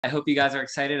I hope you guys are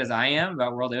excited as I am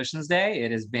about World Oceans Day.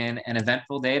 It has been an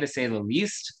eventful day to say the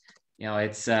least.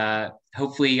 It's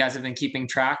hopefully you guys have been keeping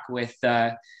track with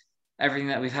everything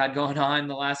that we've had going on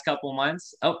the last couple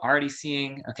months. Oh, already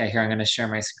seeing. Okay, here I'm going to share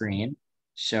my screen,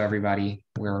 show everybody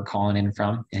where we're calling in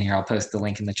from. And here I'll post the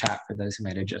link in the chat for those who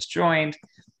might have just joined.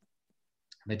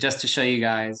 But just to show you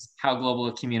guys how global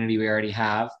a community we already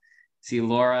have. See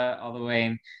Laura all the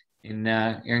way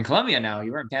you're in Colombia now.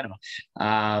 You were in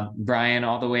Panama. Brian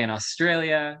all the way in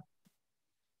Australia.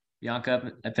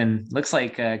 Bianca up in looks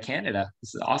like Canada.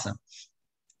 This is awesome.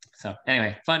 So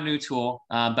anyway, fun new tool.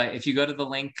 But if you go to the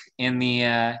link in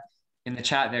the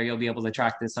chat there, you'll be able to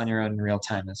track this on your own in real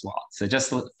time as well. So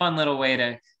just a fun little way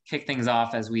to kick things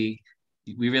off as we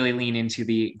really lean into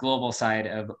the global side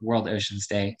of World Oceans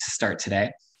Day to start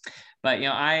today. But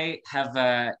I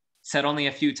have said only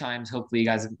a few times, hopefully you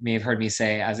guys may have heard me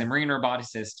say, as a marine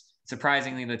roboticist,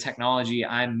 surprisingly, the technology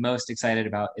I'm most excited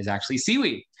about is actually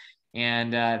seaweed.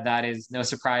 And that is no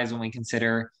surprise when we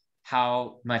consider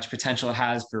how much potential it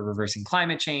has for reversing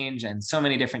climate change and so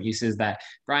many different uses that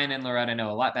Brian and Loretta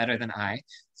know a lot better than I.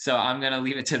 So I'm going to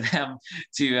leave it to them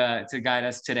to guide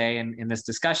us today in this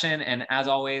discussion. And as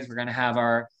always, we're going to have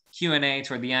our Q&A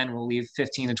toward the end. We'll leave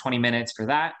 15 to 20 minutes for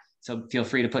that. So feel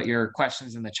free to put your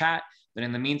questions in the chat. But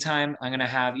in the meantime, I'm going to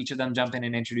have each of them jump in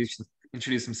and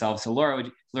introduce themselves. So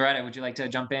Loretta, would you like to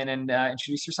jump in and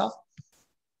introduce yourself?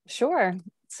 Sure.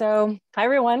 So hi,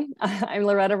 everyone. I'm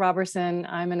Loretta Robertson.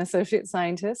 I'm an associate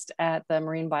scientist at the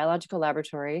Marine Biological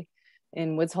Laboratory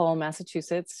in Woods Hole,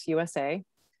 Massachusetts, USA,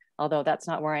 although that's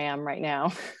not where I am right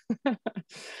now.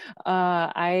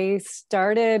 I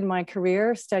started my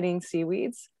career studying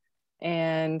seaweeds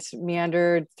and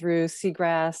meandered through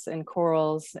seagrass and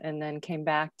corals, and then came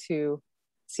back to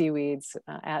seaweeds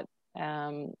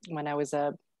when I was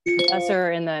a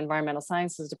professor in the environmental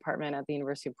sciences department at the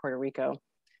University of Puerto Rico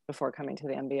before coming to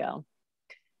the MBL.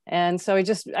 And so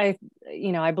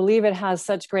I believe it has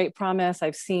such great promise.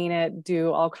 I've seen it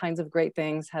do all kinds of great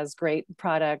things, has great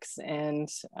products, and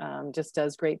just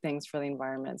does great things for the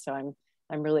environment. So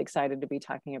I'm really excited to be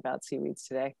talking about seaweeds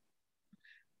today.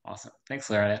 Awesome. Thanks,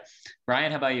 Loretta.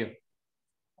 Brian, how about you?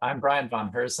 I'm Brian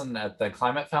von Herzen at the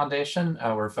Climate Foundation.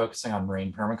 We're focusing on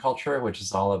marine permaculture, which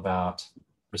is all about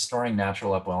restoring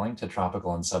natural upwelling to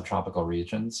tropical and subtropical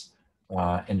regions,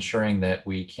 ensuring that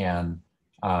we can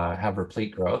have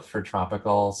replete growth for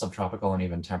tropical, subtropical, and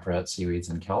even temperate seaweeds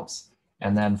and kelps.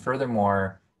 And then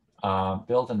furthermore,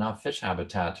 build enough fish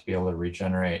habitat to be able to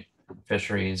regenerate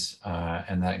fisheries,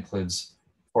 and that includes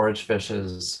forage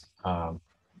fishes,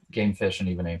 game fish, and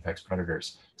even apex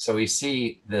predators. So we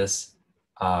see this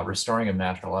restoring of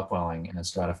natural upwelling in a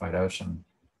stratified ocean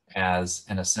as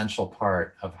an essential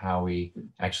part of how we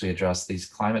actually address these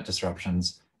climate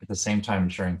disruptions, at the same time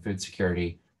ensuring food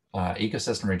security,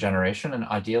 ecosystem regeneration, and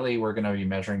ideally we're going to be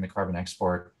measuring the carbon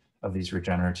export of these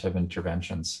regenerative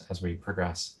interventions as we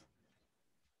progress.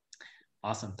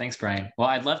 Awesome. Thanks, Brian. Well,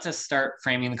 I'd love to start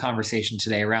framing the conversation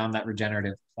today around that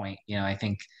regenerative point. I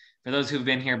think for those who've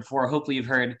been here before, hopefully you've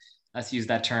heard us use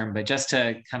that term, but just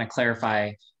to kind of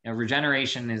clarify,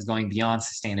 regeneration is going beyond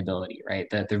sustainability, right?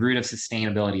 The root of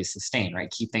sustainability is sustain, right?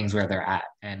 Keep things where they're at.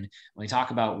 And when we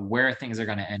talk about where things are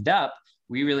going to end up,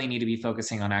 we really need to be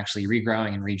focusing on actually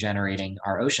regrowing and regenerating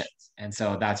our oceans. And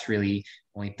so that's really,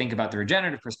 when we think about the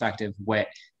regenerative perspective, what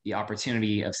the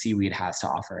opportunity of seaweed has to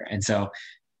offer. And so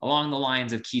along the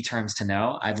lines of key terms to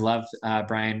know, I'd love,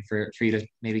 Brian, for you to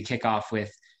maybe kick off with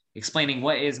explaining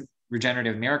what is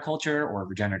regenerative mariculture or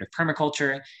regenerative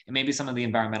permaculture, and maybe some of the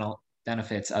environmental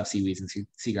benefits of seaweeds and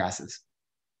seagrasses.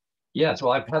 Yes,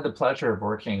 well, I've had the pleasure of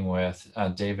working with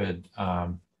David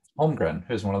Holmgren,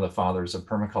 who's one of the fathers of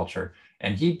permaculture,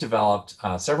 and he developed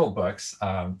several books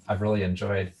I've really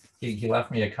enjoyed. He left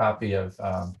me a copy of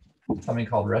something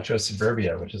called Retro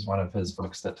Suburbia, which is one of his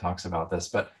books that talks about this.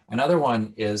 But another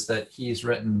one is that he's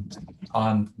written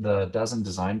on the dozen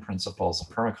design principles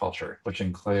of permaculture, which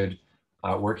include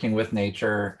working with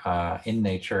nature, in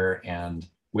nature, and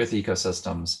with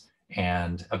ecosystems,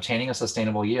 and obtaining a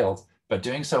sustainable yield, but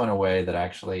doing so in a way that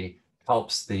actually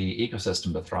helps the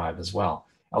ecosystem to thrive as well.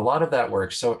 A lot of that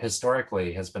work so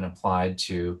historically has been applied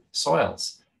to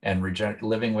soils and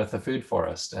living with the food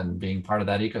forest and being part of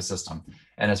that ecosystem.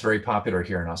 And it's very popular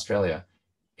here in Australia.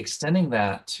 Extending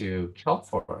that to kelp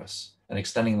forests and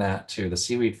extending that to the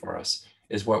seaweed forests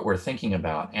is what we're thinking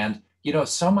about. And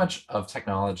so much of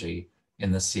technology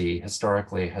in the sea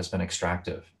historically has been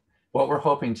extractive. What we're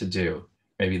hoping to do,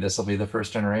 maybe this will be the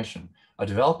first generation, of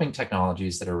developing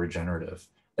technologies that are regenerative,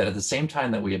 that at the same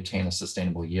time that we obtain a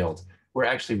sustainable yield, we're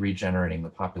actually regenerating the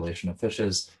population of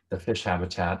fishes, the fish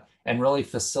habitat, and really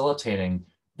facilitating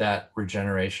that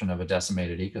regeneration of a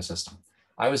decimated ecosystem.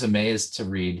 I was amazed to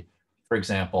read, for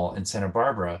example, in Santa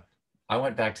Barbara, I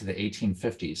went back to the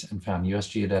 1850s and found US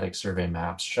Geodetic Survey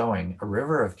maps showing a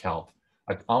river of kelp,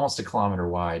 like almost a kilometer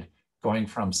wide, going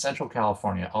from Central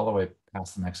California all the way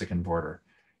past the Mexican border.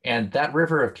 And that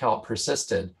river of kelp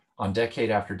persisted on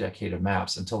decade after decade of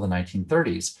maps until the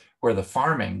 1930s, where the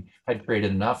farming had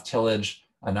created enough tillage,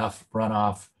 enough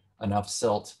runoff, enough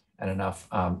silt, and enough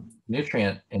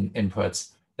nutrient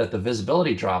inputs that the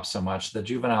visibility dropped so much that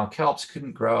juvenile kelps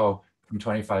couldn't grow from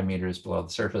 25 meters below the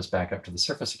surface back up to the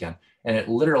surface again. And it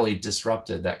literally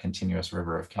disrupted that continuous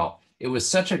river of kelp. It was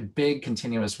such a big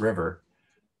continuous river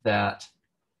that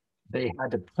they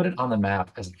had to put it on the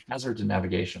map as a hazard to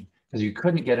navigation because you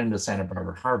couldn't get into Santa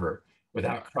Barbara Harbor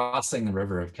without crossing the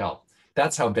river of kelp.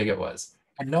 That's how big it was.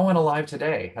 And no one alive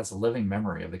today has a living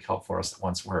memory of the kelp forests that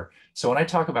once were. So when I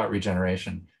talk about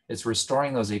regeneration, it's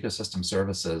restoring those ecosystem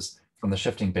services from the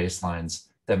shifting baselines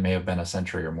that may have been a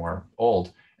century or more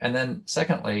old. And then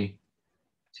secondly,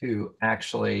 to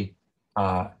actually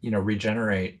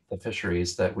regenerate the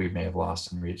fisheries that we may have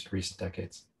lost in recent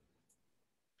decades.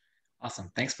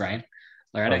 Awesome. Thanks, Brian.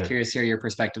 Loretta, curious to hear your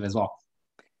perspective as well.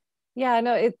 Yeah,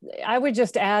 no, I would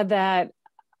just add that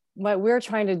what we're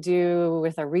trying to do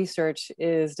with our research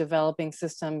is developing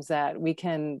systems that we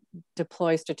can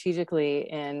deploy strategically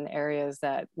in areas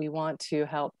that we want to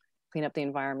help clean up the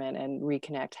environment and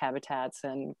reconnect habitats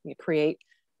and create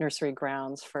nursery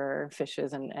grounds for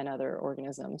fishes and other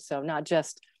organisms. So not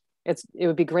just, it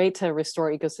would be great to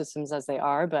restore ecosystems as they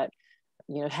are, but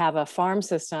have a farm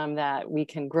system that we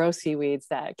can grow seaweeds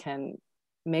that can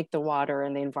make the water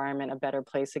and the environment a better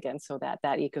place again, so that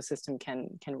that ecosystem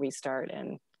can restart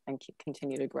and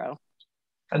continue to grow.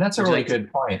 And that's a really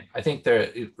good point. I think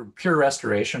the pure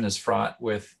restoration is fraught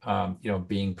with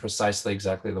being precisely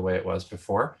exactly the way it was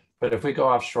before. But if we go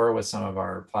offshore with some of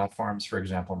our platforms, for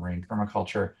example, marine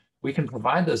permaculture, we can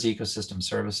provide those ecosystem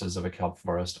services of a kelp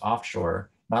forest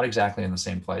offshore, not exactly in the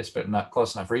same place, but not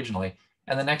close enough regionally.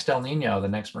 And the next El Nino, the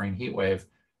next marine heat wave,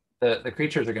 the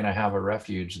creatures are going to have a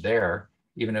refuge there,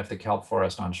 even if the kelp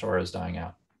forest on shore is dying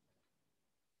out.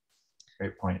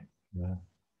 Great point. Yeah.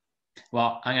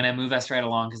 Well, I'm going to move us right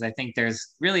along because I think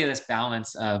there's really this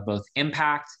balance of both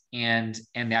impact and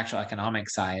the actual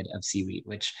economic side of seaweed,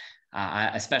 which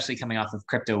especially coming off of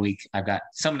Crypto Week, I've got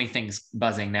so many things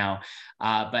buzzing now.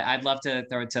 But I'd love to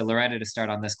throw it to Loretta to start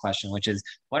on this question, which is,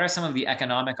 what are some of the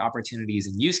economic opportunities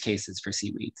and use cases for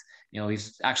seaweeds? We've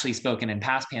actually spoken in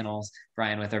past panels,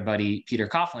 Brian, with our buddy Peter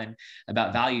Coughlin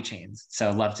about value chains. So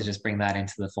I'd love to just bring that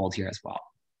into the fold here as well.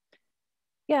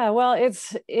 Yeah, well,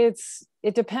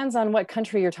 it depends on what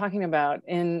country you're talking about.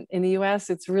 In the US,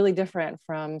 it's really different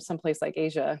from someplace like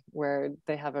Asia, where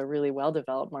they have a really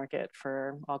well-developed market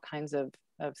for all kinds of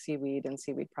seaweed and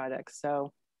seaweed products.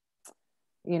 So,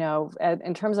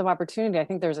 in terms of opportunity, I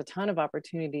think there's a ton of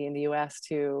opportunity in the US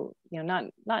to,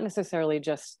 not necessarily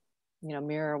just,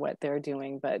 mirror what they're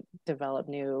doing, but develop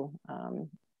new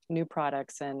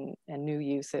products and new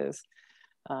uses.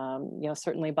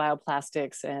 Certainly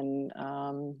bioplastics and,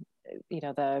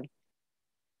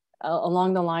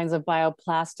 along the lines of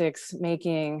bioplastics,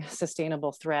 making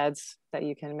sustainable threads that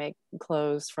you can make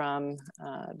clothes from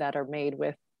that are made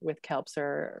with kelps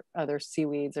or other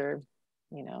seaweeds or,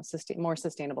 more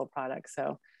sustainable products.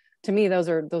 So to me, those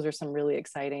are some really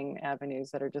exciting avenues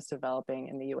that are just developing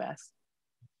in the US.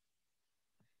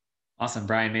 Awesome.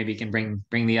 Brian, maybe you can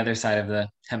bring the other side of the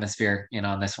hemisphere in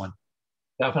on this one.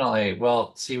 Definitely.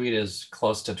 Well, seaweed is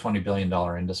close to $20 billion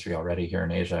industry already here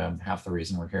in Asia. And half the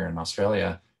reason we're here in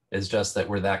Australia is just that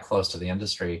we're that close to the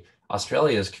industry.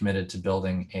 Australia is committed to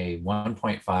building a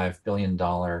 $1.5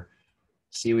 billion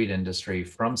seaweed industry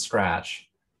from scratch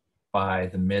by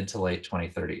the mid to late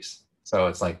 2030s. So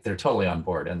it's like they're totally on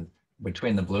board. And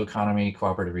between the Blue Economy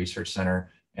Cooperative Research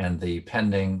Center and the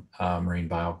pending Marine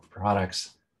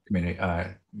Bioproducts Community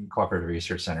Cooperative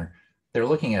Research Center, they're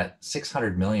looking at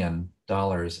 $600 million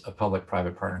of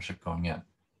public-private partnership going in.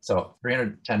 So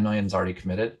 310 million is already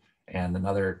committed and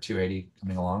another 280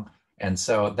 coming along. And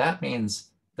so that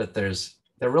means that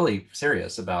they're really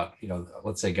serious about,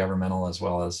 let's say governmental as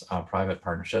well as private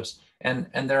partnerships. And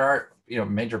there are,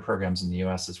 major programs in the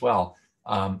US as well.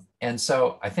 And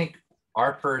so I think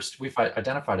we've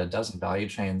identified a dozen value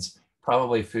chains.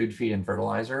 Probably food, feed, and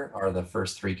fertilizer are the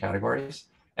first three categories.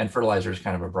 And fertilizer is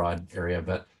kind of a broad area,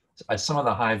 but some of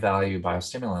the high value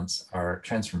biostimulants are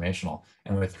transformational.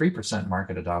 And with 3%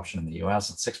 market adoption in the US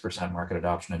and 6% market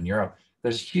adoption in Europe,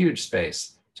 there's huge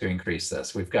space to increase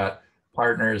this. We've got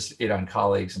partners, and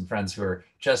colleagues and friends who are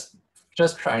just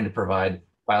trying to provide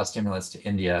biostimulants to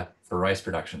India for rice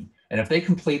production. And if they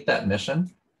complete that mission,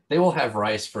 they will have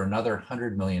rice for another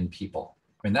 100 million people.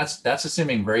 I mean, that's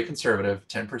assuming very conservative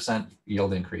 10%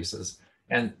 yield increases.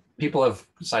 And people have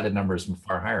cited numbers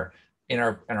far higher. In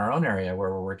our own area where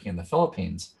we're working in the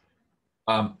Philippines,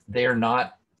 they are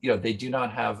not, they do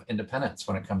not have independence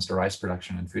when it comes to rice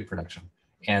production and food production.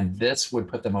 And this would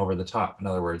put them over the top. In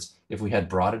other words, if we had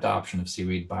broad adoption of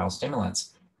seaweed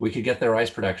biostimulants, we could get their rice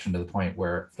production to the point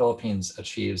where Philippines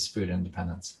achieves food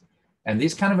independence. And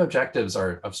these kind of objectives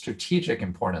are of strategic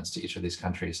importance to each of these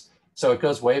countries. So it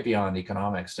goes way beyond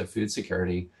economics to food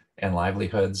security and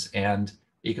livelihoods and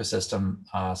ecosystem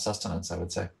sustenance, I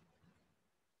would say.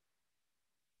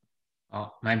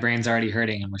 Well, my brain's already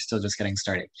hurting and we're still just getting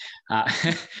started.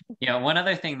 One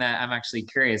other thing that I'm actually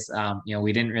curious,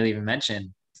 we didn't really even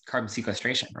mention carbon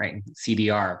sequestration, right?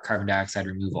 CDR, carbon dioxide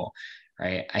removal,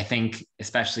 right? I think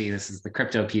especially this is the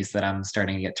crypto piece that I'm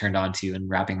starting to get turned on to and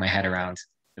wrapping my head around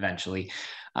eventually.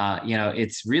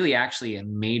 It's really actually a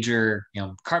major,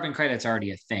 carbon credits are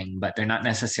already a thing, but they're not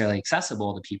necessarily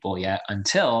accessible to people yet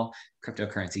until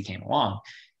cryptocurrency came along.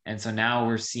 And so now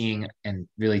we're seeing, and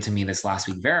really to me this last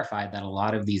week verified, that a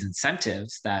lot of these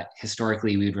incentives that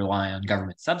historically we'd rely on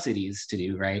government subsidies to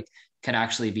do, right, can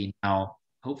actually be now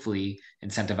hopefully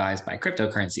incentivized by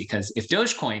cryptocurrency. Because if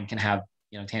Dogecoin can have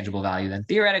tangible value, then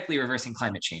theoretically reversing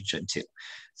climate change should too.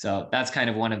 So that's kind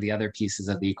of one of the other pieces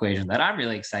of the equation that I'm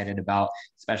really excited about,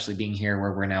 especially being here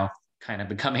where we're now kind of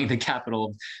becoming the capital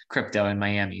of crypto in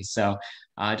Miami. So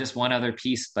just one other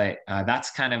piece, but that's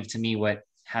kind of to me what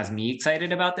has me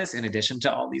excited about this, in addition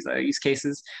to all these other use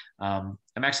cases. I'm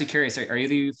actually curious, are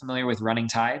you familiar with Running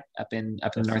Tide up in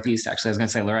the Northeast? Actually, I was going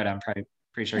to say, Loretta, I'm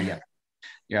pretty sure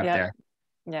you're up there.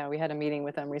 Yeah, we had a meeting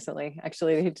with them recently,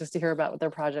 actually, just to hear about their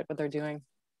project, what they're doing.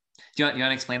 Do you want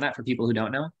to explain that for people who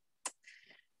don't know?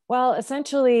 Well,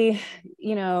 essentially,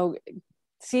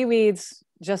 seaweeds,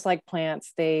 just like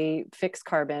plants, they fix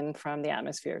carbon from the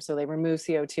atmosphere. So they remove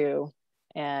CO2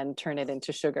 and turn it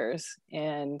into sugars.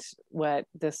 And what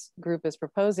this group is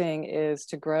proposing is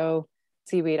to grow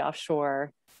seaweed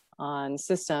offshore on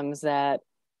systems that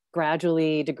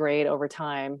gradually degrade over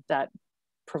time, that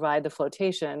provide the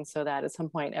flotation, so that at some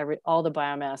point all the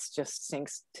biomass just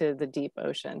sinks to the deep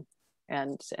ocean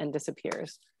and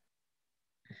disappears.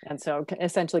 And so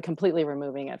essentially completely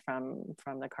removing it from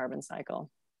the carbon cycle.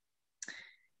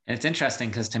 And it's interesting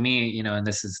because to me, and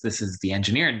this is the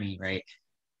engineer in me, right?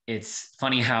 It's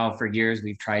funny how for years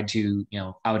we've tried to,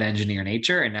 out engineer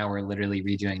nature, and now we're literally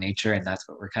redoing nature, and that's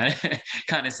what we're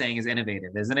kind of saying is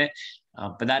innovative, isn't it?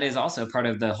 But that is also part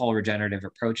of the whole regenerative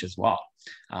approach as well,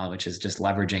 which is just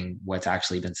leveraging what's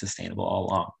actually been sustainable all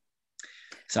along.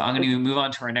 So I'm going to move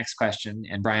on to our next question,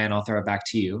 and Brian, I'll throw it back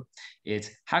to you. It's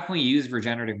how can we use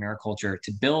regenerative mariculture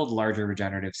to build larger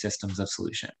regenerative systems of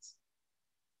solutions?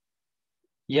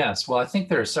 Yes, well, I think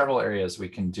there are several areas we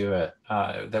can do it,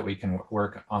 that we can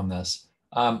work on this.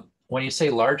 When you say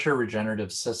larger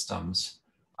regenerative systems,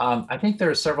 I think there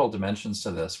are several dimensions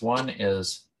to this. One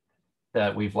is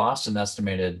that we've lost an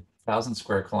estimated 1,000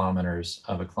 square kilometers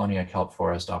of Eclonia kelp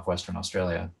forest off Western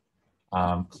Australia,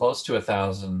 close to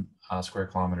 1,000 square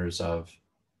kilometers of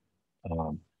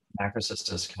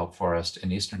Macrocystis kelp forest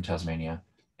in Eastern Tasmania.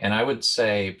 And I would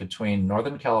say between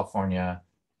Northern California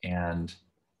and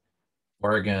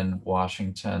Oregon,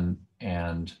 Washington,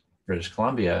 and British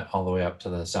Columbia, all the way up to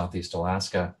the Southeast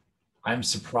Alaska, I'm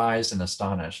surprised and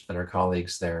astonished that our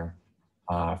colleagues there,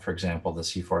 for example, the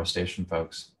seaforestation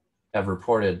folks, have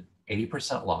reported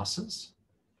 80% losses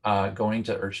going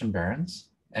to urchin barrens.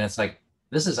 And it's like,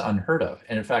 this is unheard of.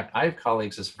 And in fact, I have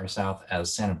colleagues as far south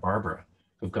as Santa Barbara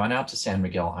who've gone out to San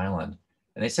Miguel Island.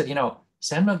 And they said,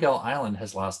 San Miguel Island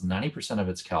has lost 90% of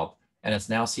its kelp, and it's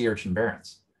now sea urchin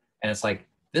barrens. And it's like,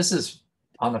 this is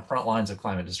on the front lines of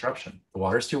climate disruption. The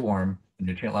water's too warm, the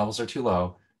nutrient levels are too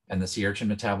low, and the sea urchin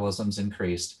metabolism's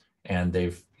increased, and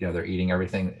they're eating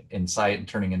everything in sight and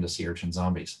turning into sea urchin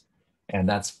zombies. And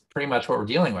that's pretty much what we're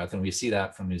dealing with. And we see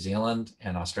that from New Zealand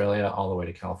and Australia all the way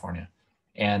to California.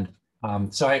 And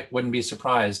so I wouldn't be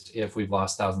surprised if we've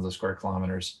lost thousands of square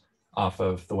kilometers off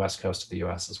of the west coast of the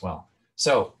US as well.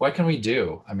 So what can we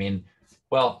do? I mean,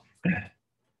 well,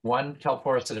 one kelp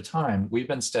forest at a time, we've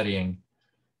been studying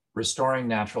restoring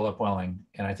natural upwelling.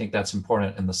 And I think that's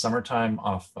important in the summertime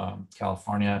off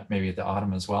California, maybe at the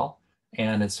autumn as well.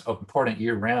 And it's important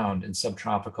year round in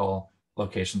subtropical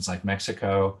locations like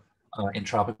Mexico, in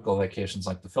tropical locations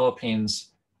like the Philippines,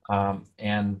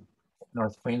 and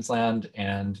North Queensland,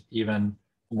 and even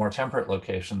more temperate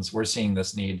locations. We're seeing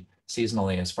this need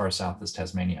seasonally as far south as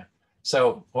Tasmania.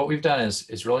 So what we've done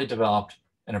is really developed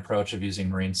an approach of using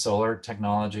marine solar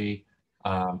technology,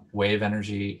 wave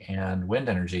energy, and wind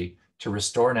energy to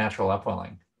restore natural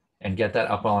upwelling. and get that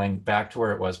upwelling back to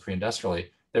where it was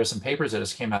pre-industrially. There are some papers that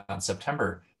just came out in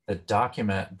September that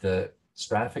document the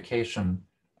stratification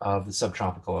of the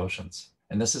subtropical oceans.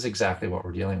 And this is exactly what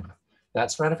we're dealing with.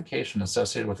 That stratification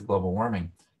associated with global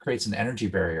warming creates an energy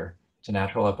barrier to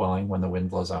natural upwelling when the wind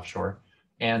blows offshore.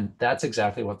 And that's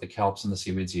exactly what the kelps and the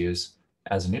seaweeds use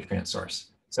as a nutrient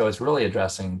source. So it's really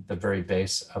addressing the very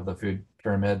base of the food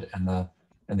pyramid and the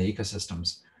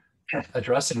ecosystems.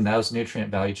 Addressing those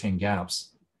nutrient value chain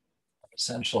gaps are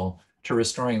essential to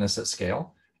restoring this at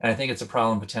scale. And I think it's a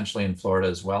problem potentially in Florida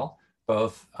as well,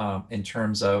 both in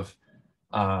terms of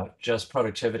just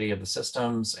productivity of the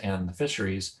systems and the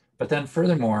fisheries. But then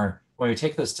furthermore, when we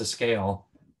take this to scale,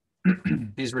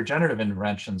 these regenerative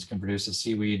interventions can produce a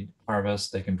seaweed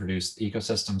harvest, they can produce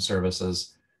ecosystem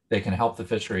services, they can help the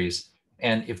fisheries.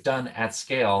 And if done at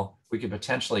scale, we could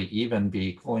potentially even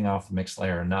be cooling off the mixed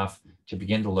layer enough to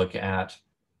begin to look at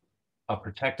a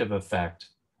protective effect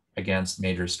against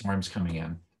major storms coming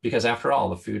in. Because after all,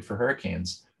 the food for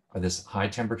hurricanes are this high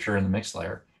temperature in the mixed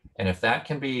layer. And if that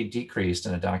can be decreased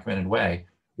in a documented way,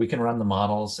 we can run the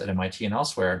models at MIT and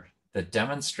elsewhere that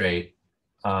demonstrate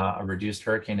a reduced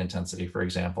hurricane intensity, for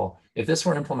example. If this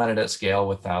were implemented at scale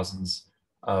with thousands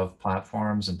of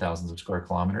platforms and thousands of square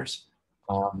kilometers,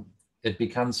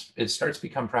 it starts to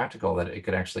become practical that it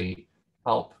could actually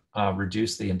help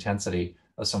reduce the intensity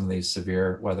of some of these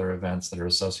severe weather events that are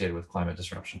associated with climate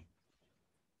disruption.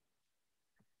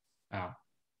 Wow.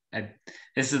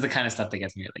 This is the kind of stuff that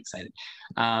gets me really excited.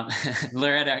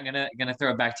 Loretta, I'm gonna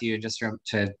throw it back to you just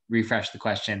to refresh the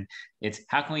question. It's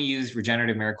how can we use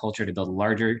regenerative mariculture to build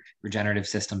larger regenerative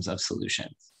systems of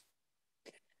solutions?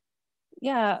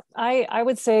 Yeah, I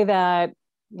would say that,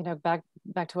 you know, back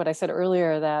to what I said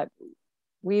earlier, that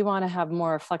we want to have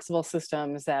more flexible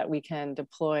systems that we can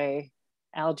deploy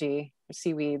algae,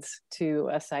 seaweeds to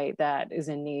a site that is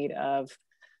in need of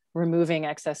removing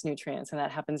excess nutrients, and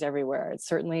that happens everywhere. It's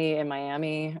certainly in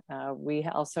Miami. We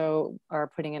also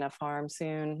are putting in a farm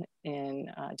soon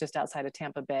in just outside of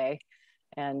Tampa Bay,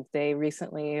 and they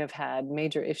recently have had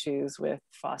major issues with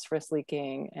phosphorus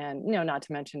leaking, and not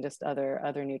to mention just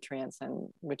other nutrients, and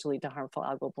which lead to harmful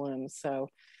algal blooms. So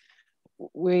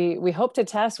we hope to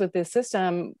test with this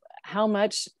system how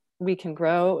much we can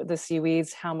grow the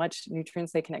seaweeds, how much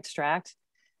nutrients they can extract,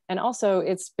 and also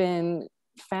it's been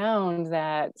found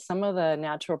that some of the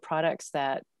natural products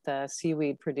that the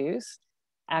seaweed produce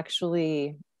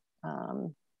actually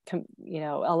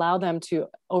allow them to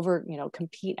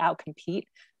outcompete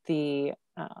the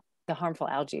harmful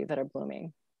algae that are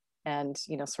blooming, and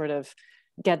sort of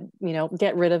get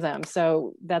rid of them.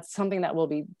 So that's something that we'll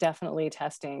be definitely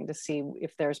testing to see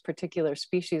if there's particular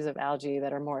species of algae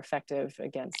that are more effective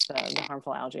against the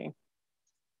harmful algae.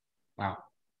 Wow.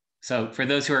 So for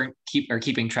those who are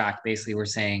keeping track, basically we're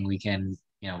saying we can,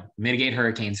 mitigate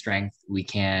hurricane strength. We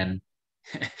can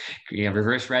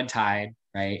reverse red tide,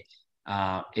 right?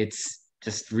 It's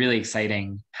just really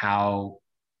exciting how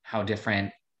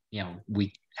different,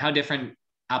 how different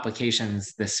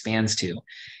applications this spans to.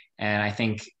 And I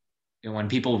think when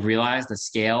people realize the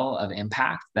scale of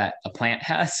impact that a plant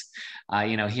has,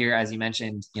 here, as you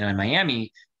mentioned, in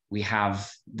Miami, we have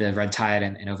the red tide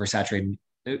and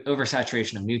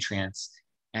oversaturation of nutrients.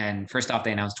 And first off,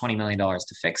 they announced $20 million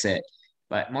to fix it.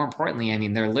 But more importantly, I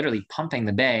mean, they're literally pumping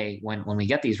the bay when we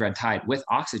get these red tide with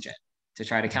oxygen to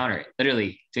try to counter it,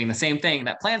 literally doing the same thing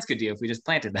that plants could do if we just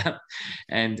planted them.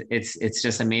 And it's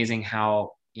just amazing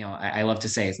how, I love to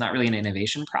say it's not really an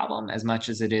innovation problem as much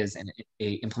as it is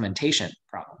a implementation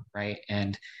problem, right?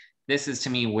 And this is to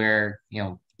me where,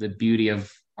 the beauty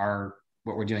of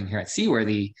what we're doing here at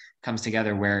Seaworthy comes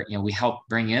together, where we help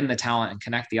bring in the talent and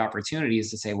connect the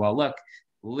opportunities to say, well, look,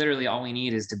 literally all we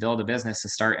need is to build a business to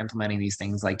start implementing these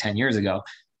things like 10 years ago,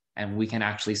 and we can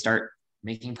actually start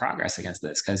making progress against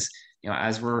this. Because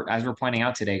as we're pointing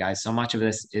out today, guys, so much of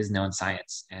this is known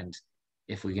science, and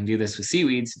if we can do this with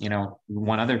seaweeds,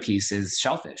 one other piece is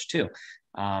shellfish too,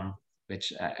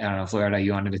 which I don't know, Florida,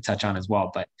 you wanted to touch on as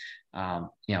well, but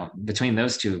between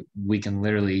those two, we can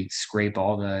literally scrape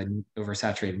all the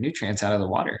oversaturated nutrients out of the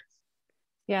water.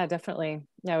 Yeah, definitely.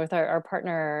 Yeah, with our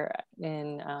partner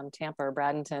in Tampa or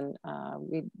Bradenton,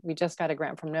 we just got a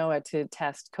grant from NOAA to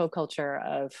test co-culture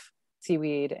of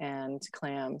seaweed and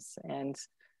clams. And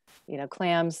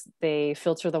clams, they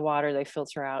filter the water, they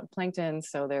filter out plankton,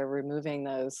 so they're removing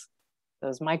those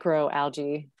micro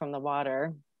algae from the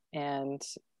water and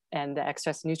the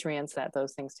excess nutrients that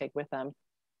those things take with them.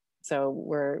 So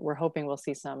we're hoping we'll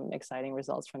see some exciting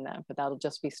results from that, but that'll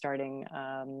just be starting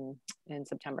in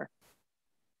September.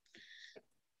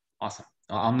 Awesome.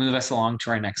 I'll move us along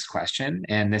to our next question.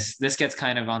 And this gets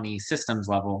kind of on the systems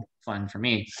level fun for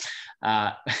me.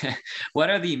 Uh, what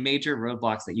are the major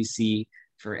roadblocks that you see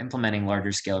for implementing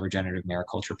larger scale regenerative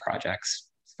mariculture projects?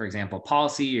 For example,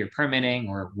 policy or permitting,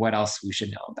 or what else we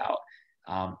should know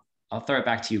about? I'll throw it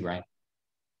back to you, Brian.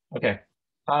 Okay.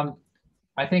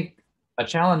 I think a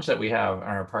challenge that we have and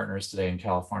our partners today in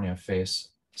California face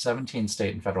 17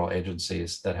 state and federal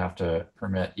agencies that have to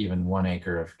permit even 1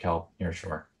 acre of kelp near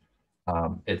shore.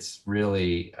 It's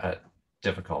really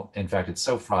difficult. In fact, it's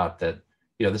so fraught that,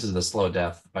 you know, this is the slow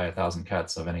death by 1,000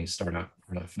 cuts of any startup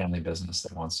or family business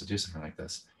that wants to do something like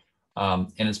this.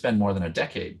 And it's been more than a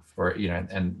decade for, you know,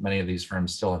 and many of these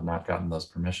firms still have not gotten those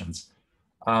permissions.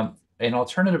 An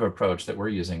alternative approach that we're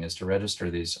using is to register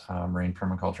these marine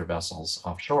permaculture vessels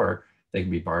offshore. They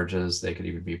can be barges, they could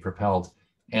even be propelled.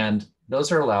 And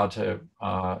those are allowed to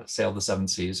sail the 7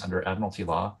 seas under Admiralty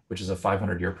law, which is a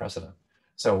 500-year precedent.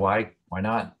 So why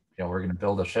not? You know, we're going to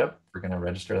build a ship, we're going to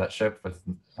register that ship with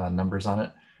numbers on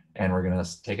it, and we're going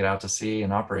to take it out to sea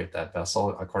and operate that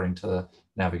vessel according to the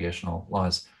navigational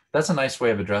laws. That's a nice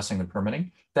way of addressing the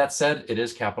permitting. That said, it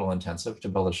is capital intensive to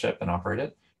build a ship and operate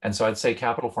it. And so I'd say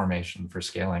capital formation for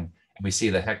scaling. And we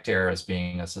see the hectare as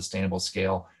being a sustainable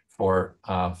scale for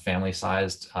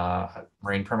family-sized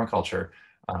marine permaculture.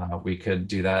 We could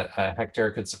do that. A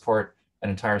hectare could support an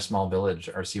entire small village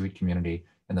or seaweed community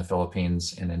in the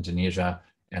Philippines, in Indonesia,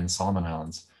 and Solomon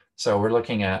Islands. So we're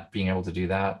looking at being able to do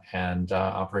that and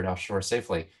operate offshore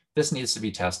safely. This needs to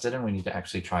be tested, and we need to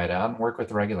actually try it out and work with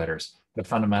the regulators. But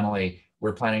fundamentally,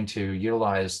 we're planning to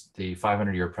utilize the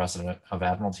 500-year precedent of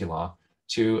Admiralty law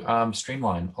to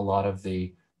streamline a lot of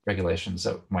the regulations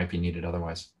that might be needed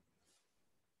otherwise.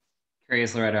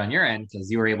 Curious, Loretta, on your end,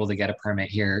 because you were able to get a permit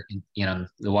here, you know,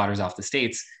 the waters off the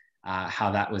States,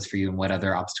 how that was for you and what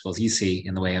other obstacles you see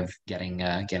in the way of getting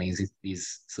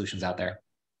these solutions out there.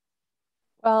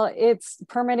 Well,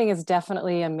 permitting is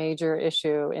definitely a major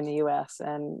issue in the U.S.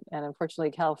 and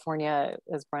unfortunately, California,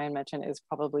 as Brian mentioned, is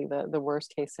probably the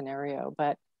worst case scenario.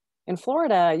 But in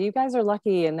Florida, you guys are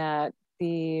lucky in that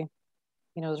the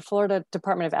Florida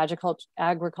Department of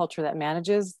Agriculture that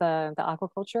manages the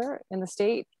aquaculture in the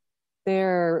state,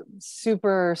 they're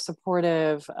super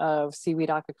supportive of seaweed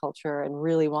aquaculture and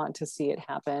really want to see it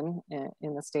happen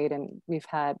in the state. And we've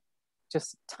had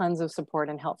just tons of support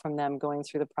and help from them going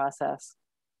through the process.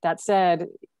 That said,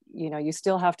 you know, you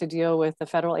still have to deal with the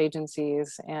federal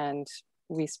agencies, and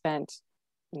we spent,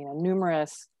 you know,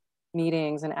 numerous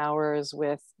meetings and hours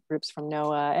with groups from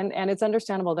NOAA, and it's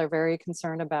understandable. They're very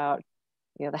concerned about,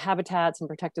 you know, the habitats and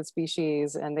protected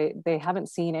species, and they haven't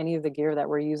seen any of the gear that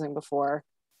we're using before.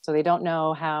 So they don't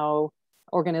know how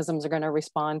organisms are going to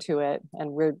respond to it.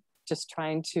 And we're just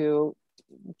trying to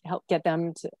help get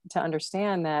them to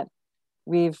understand that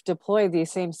we've deployed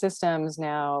these same systems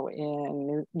now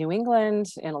in New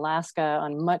England, in Alaska,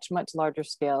 on much, much larger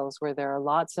scales where there are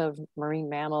lots of marine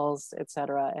mammals, et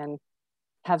cetera, and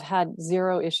have had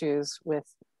zero issues with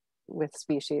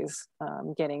species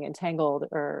getting entangled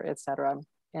or et cetera.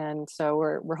 And so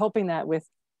we're hoping that with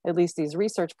at least these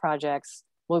research projects,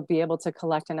 we'll be able to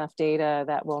collect enough data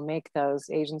that will make those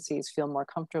agencies feel more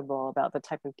comfortable about the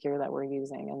type of gear that we're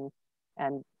using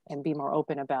and be more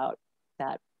open about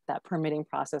that permitting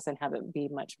process and have it be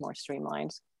much more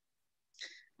streamlined.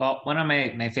 Well, one of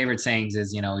my favorite sayings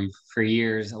is, you know, we've for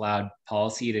years allowed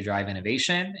policy to drive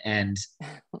innovation. And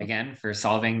again, for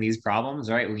solving these problems,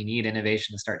 right, we need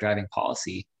innovation to start driving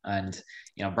policy. And,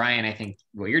 you know, Brian, I think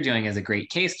what you're doing is a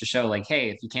great case to show like, hey,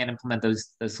 if you can't implement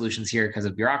those solutions here because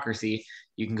of bureaucracy,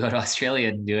 you can go to Australia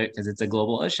and do it because it's a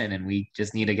global ocean and we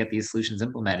just need to get these solutions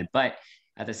implemented. But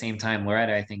at the same time,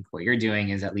 Loretta, I think what you're doing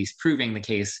is at least proving the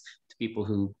case to people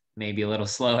who may be a little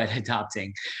slow at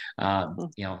adopting,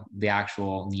 you know, the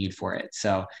actual need for it.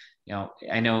 So, you know,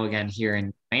 I know again here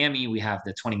in Miami, we have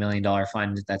the $20 million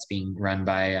fund that's being run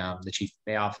by the Chief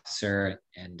Bay Officer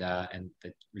and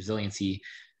the Resiliency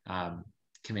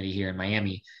Committee here in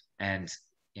Miami. And,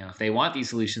 you know, if they want these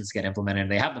solutions to get implemented,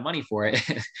 they have the money for it,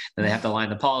 then they have to align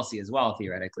the policy as well,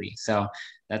 theoretically. So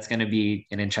that's going to be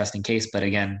an interesting case. But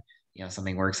again, you know,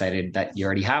 something we're excited that you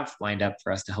already have lined up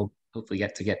for us to hopefully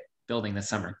get building this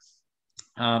summer.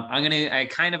 I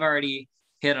kind of already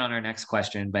hit on our next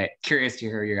question, but curious to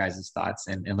hear your guys' thoughts.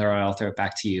 And Laura, I'll throw it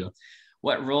back to you.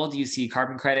 What role do you see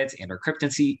carbon credits and or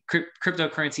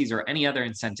cryptocurrencies or any other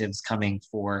incentives coming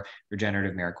for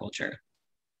regenerative mariculture?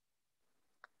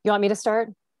 You want me to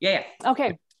start? Yeah.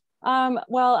 Okay.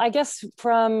 Well, I guess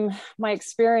from my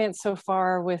experience so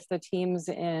far with the teams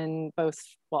in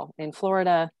in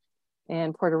Florida,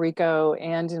 in Puerto Rico,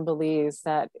 and in Belize,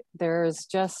 that there's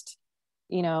just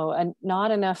you know, not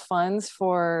enough funds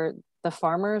for the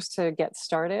farmers to get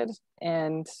started.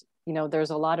 And, you know, there's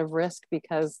a lot of risk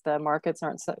because the markets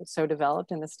aren't so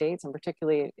developed in the States, and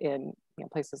particularly in, you know,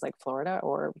 places like Florida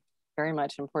or very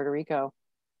much in Puerto Rico.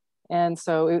 And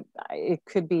so it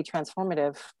could be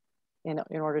transformative in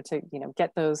order to, you know,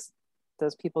 get those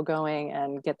people going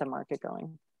and get the market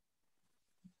going.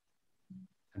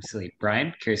 Absolutely.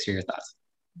 Brian, curious to hear your thoughts.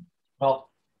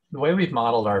 Well, the way we've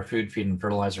modeled our food, feed, and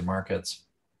fertilizer markets,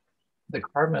 the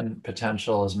carbon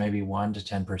potential is maybe 1 to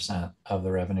 10% of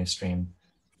the revenue stream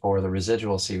for the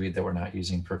residual seaweed that we're not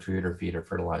using for food or feed or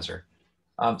fertilizer.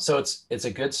 So it's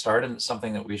a good start and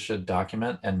something that we should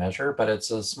document and measure, but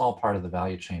it's a small part of the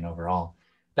value chain overall.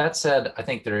 That said, I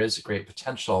think there is great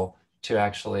potential to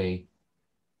actually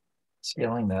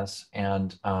scaling this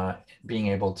and being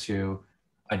able to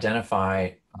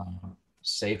identify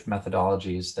safe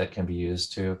methodologies that can be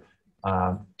used to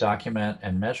document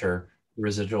and measure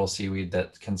residual seaweed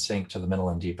that can sink to the middle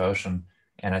and deep ocean.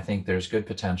 And I think there's good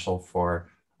potential for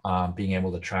being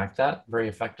able to track that very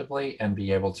effectively and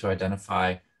be able to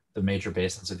identify the major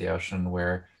basins of the ocean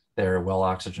where they're well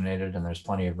oxygenated and there's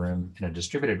plenty of room in a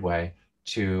distributed way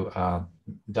to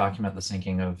document the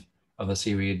sinking of the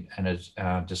seaweed and it's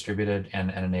distributed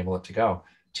and enable it to go.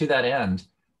 To that end,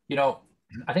 you know,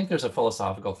 I think there's a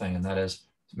philosophical thing, and that is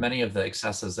many of the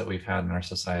excesses that we've had in our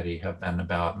society have been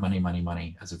about money, money,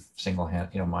 money as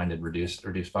a minded, reduced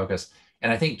focus. And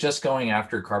I think just going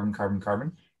after carbon, carbon,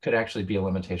 carbon could actually be a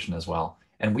limitation as well.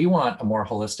 And we want a more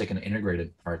holistic and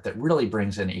integrated part that really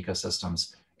brings in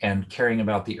ecosystems and caring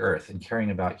about the earth and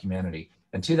caring about humanity.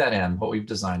 And to that end, what we've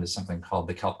designed is something called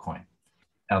the kelp coin.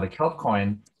 Now, the kelp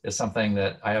coin is something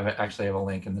that I actually have a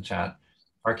link in the chat.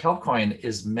 Our kelp coin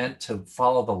is meant to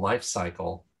follow the life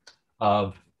cycle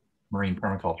of marine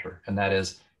permaculture. And that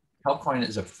is, kelp coin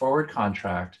is a forward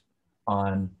contract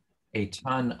on a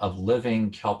ton of living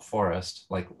kelp forest,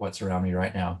 like what's around me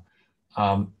right now,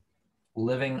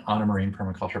 living on a marine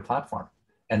permaculture platform.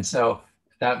 And so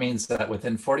that means that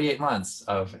within 48 months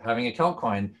of having a kelp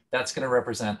coin, that's going to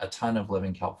represent a ton of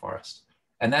living kelp forest.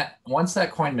 And that once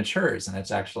that coin matures and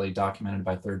it's actually documented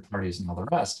by third parties and all the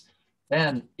rest,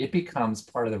 then it becomes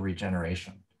part of the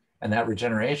regeneration. And that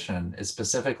regeneration is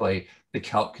specifically the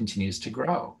kelp continues to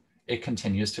grow. It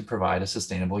continues to provide a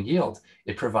sustainable yield.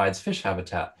 It provides fish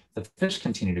habitat. The fish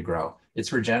continue to grow.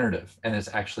 It's regenerative and it's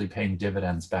actually paying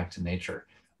dividends back to nature.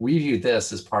 We view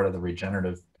this as part of the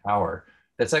regenerative power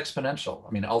that's exponential.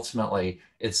 I mean, ultimately,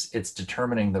 it's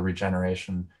determining the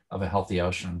regeneration of a healthy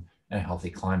ocean and a healthy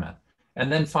climate.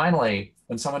 And then finally,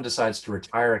 when someone decides to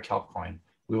retire a kelp coin,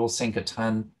 we will sink a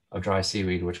ton of dry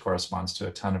seaweed, which corresponds to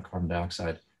a ton of carbon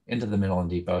dioxide, into the middle and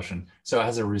deep ocean. So it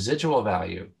has a residual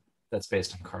value that's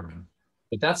based on carbon.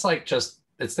 But that's like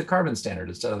it's the carbon standard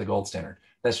instead of the gold standard.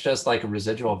 That's just like a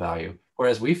residual value.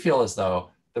 Whereas we feel as though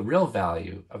the real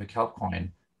value of a kelp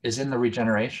coin is in the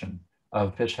regeneration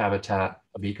of fish habitat,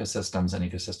 of ecosystems and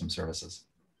ecosystem services.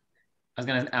 I was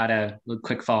going to add a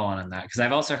quick follow on that because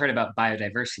I've also heard about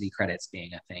biodiversity credits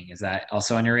being a thing. Is that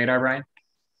also on your radar, Brian?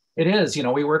 It is. You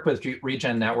know, we work with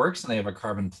Regen Networks and they have a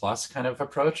carbon plus kind of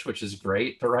approach, which is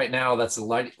great. But right now, that's a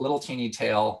little teeny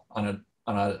tail on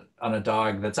a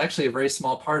dog that's actually a very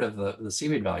small part of the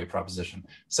seaweed value proposition.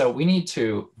 So we need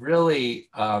to really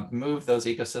move those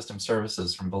ecosystem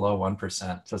services from below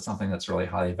 1% to something that's really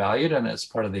highly valued. And as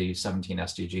part of the 17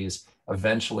 SDGs,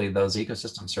 eventually those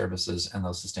ecosystem services and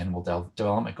those sustainable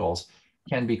development goals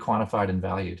can be quantified and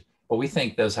valued. But we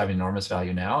think those have enormous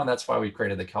value now. And that's why we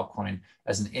created the kelp coin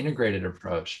as an integrated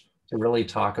approach to really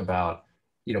talk about,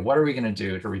 you know, what are we going to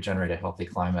do to regenerate a healthy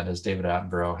climate, as David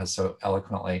Attenborough has so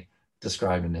eloquently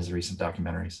described in his recent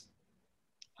documentaries.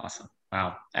 Awesome.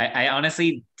 Wow. I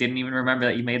honestly didn't even remember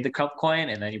that you made the kelp coin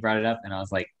and then you brought it up and I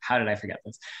was like, how did I forget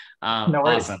this? No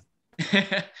worries. Awesome.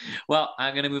 Well,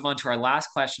 I'm going to move on to our last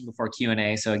question before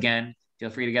Q&A. So again, feel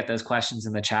free to get those questions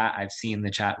in the chat. I've seen the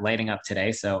chat lighting up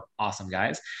today. So awesome,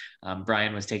 guys.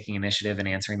 Brian was taking initiative and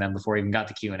answering them before we even got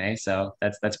to Q&A. So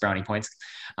that's brownie points.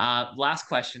 Last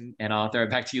question, and I'll throw it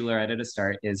back to you, Loretta, to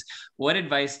start, is what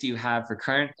advice do you have for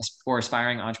current or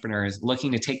aspiring entrepreneurs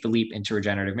looking to take the leap into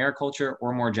regenerative mariculture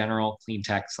or more general clean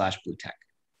tech / blue tech?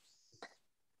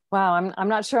 Wow, I'm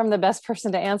not sure I'm the best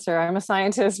person to answer. I'm a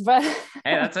scientist, but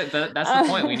hey, that's the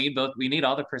point. We need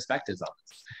all the perspectives on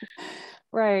this.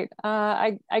 Right.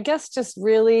 I guess just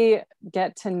really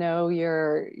get to know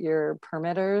your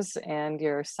permitters and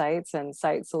your sites, and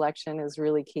site selection is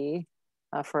really key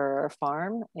for a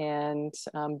farm, and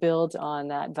build on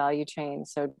that value chain.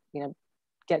 So, you know,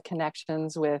 get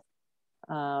connections with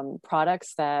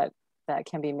products that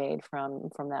can be made from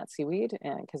that seaweed,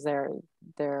 and because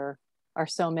there are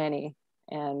so many,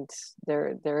 And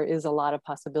there is a lot of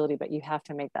possibility, but you have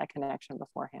to make that connection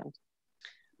beforehand.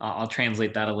 I'll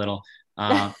translate that a little.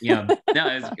 No,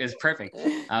 it's perfect.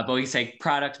 But we say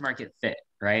product market fit,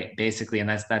 right? Basically, and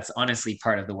that's honestly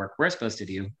part of the work we're supposed to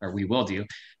do, or we will do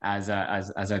as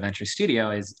a venture studio,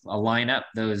 is align up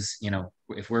those.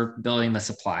 If we're building the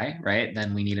supply, right,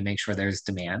 then we need to make sure there's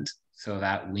demand, so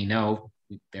that we know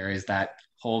there is that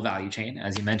whole value chain,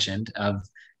 as you mentioned, of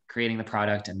creating the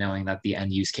product and knowing that the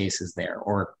end use case is there,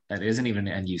 or that isn't even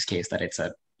an end use case, that it's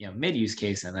a mid-use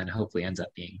case, and then hopefully ends up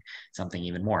being something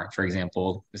even more. For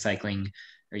example, recycling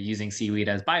or using seaweed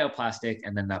as bioplastic,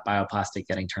 and then that bioplastic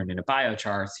getting turned into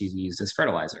biochar to be used as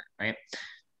fertilizer, right?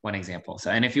 One example. So,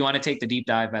 and if you want to take the deep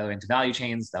dive, by the way, into value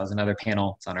chains, that was another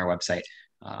panel. It's on our website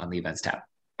on the events tab.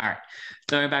 All right.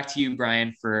 So going back to you,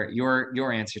 Brian, for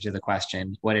your answer to the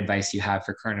question, what advice you have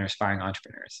for current or aspiring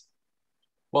entrepreneurs?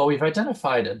 Well, we've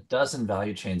identified a dozen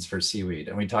value chains for seaweed,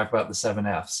 and we talk about the 7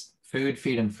 Fs: food,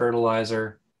 feed, and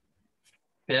fertilizer,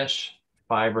 fish,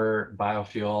 fiber,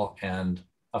 biofuel, and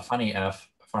a funny F,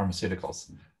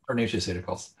 pharmaceuticals or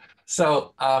nutraceuticals.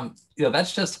 So,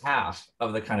 that's just half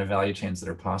of the kind of value chains that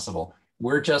are possible.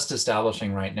 We're just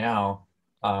establishing right now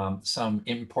some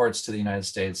imports to the United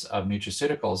States of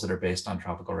nutraceuticals that are based on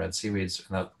tropical red seaweeds,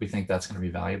 and that we think that's going to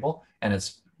be valuable. And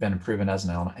it's been proven as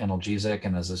an analgesic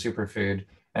and as a superfood,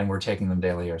 and we're taking them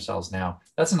daily ourselves now.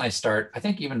 That's a nice start. I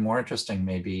think even more interesting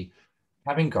may be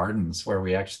having gardens where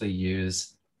we actually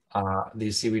use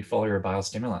these seaweed foliar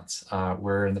biostimulants.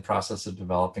 We're in the process of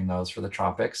developing those for the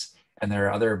tropics, and there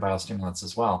are other biostimulants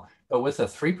as well. But with a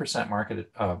 3% market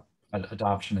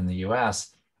adoption in the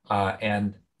US,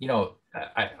 and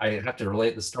I have to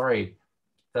relate the story.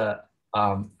 The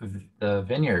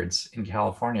vineyards in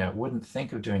California wouldn't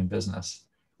think of doing business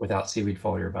without seaweed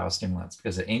foliar biostimulants,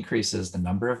 because it increases the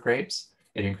number of grapes,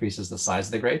 it increases the size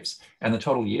of the grapes, and the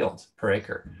total yield per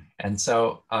acre. And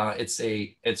so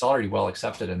it's already well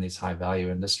accepted in these high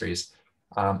value industries.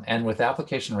 And with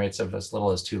application rates of as little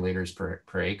as 2 liters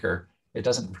per acre, it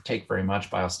doesn't take very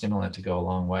much biostimulant to go a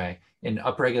long way in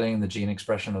upregulating the gene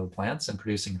expression of the plants and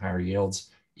producing higher yields,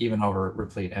 even over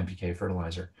replete NPK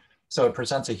fertilizer. So it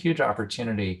presents a huge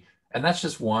opportunity. And that's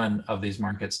just one of these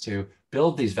markets to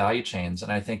build these value chains.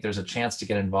 And I think there's a chance to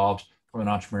get involved from an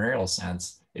entrepreneurial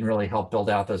sense and really help build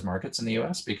out those markets in the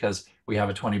US, because we have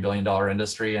a $20 billion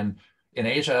industry in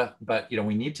Asia, but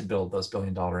we need to build those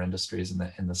billion-dollar industries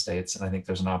in the States. And I think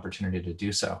there's an opportunity to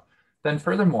do so. Then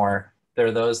furthermore, there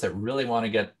are those that really want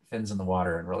to get fins in the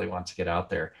water and really want to get out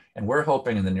there. And we're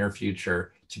hoping in the near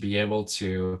future to be able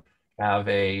to have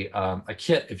a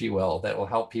kit, if you will, that will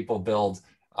help people build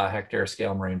a hectare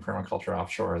scale marine permaculture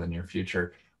offshore in the near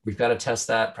future. We've got to test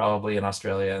that probably in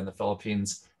Australia and the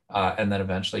Philippines, and then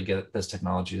eventually get this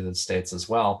technology to the States as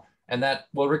well. And that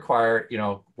will require,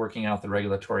 working out the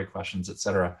regulatory questions, et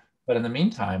cetera. But in the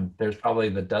meantime, there's probably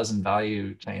the dozen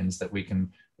value chains that we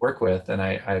can work with. And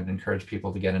I'd encourage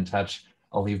people to get in touch.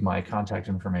 I'll leave my contact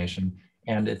information.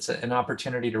 And it's an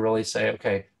opportunity to really say,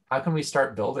 okay, how can we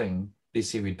start building these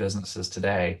seaweed businesses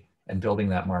today and building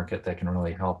that market that can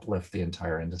really help lift the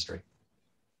entire industry?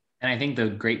 And I think the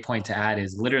great point to add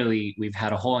is literally we've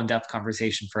had a whole in-depth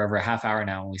conversation for over a half hour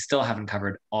now, and we still haven't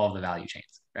covered all of the value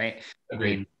chains, right?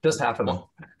 Agreed. I mean, just half of them.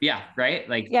 Yeah, right?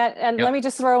 And let me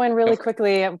just throw in really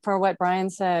quickly for what Brian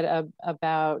said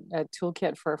about a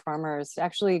toolkit for farmers.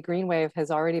 Actually, Greenwave has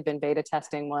already been beta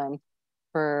testing one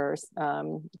for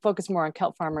focus more on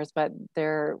kelp farmers, but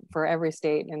they're for every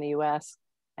state in the US,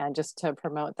 and just to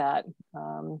promote that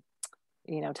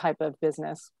type of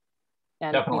business.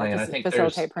 And, definitely, and I think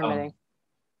facilitate permitting.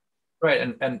 Right,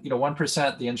 and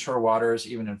 1%, the inshore waters,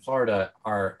 even in Florida,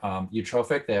 are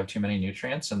eutrophic. They have too many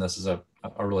nutrients, and this is a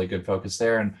really good focus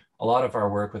there. And a lot of our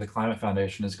work with the Climate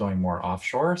Foundation is going more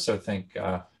offshore. So think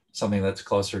something that's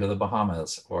closer to the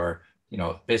Bahamas, or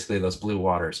basically those blue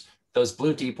waters. Those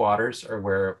blue deep waters are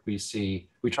where we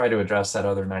try to address that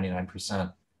other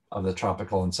 99% of the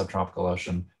tropical and subtropical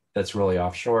ocean that's really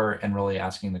offshore, and really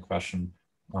asking the question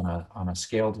on a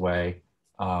scaled way.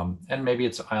 And maybe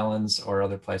it's islands or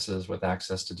other places with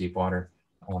access to deep water.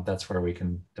 That's where we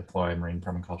can deploy marine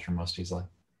permaculture most easily.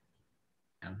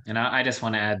 Yeah. And I just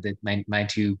want to add that my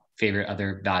 2 favorite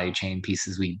other value chain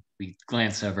pieces we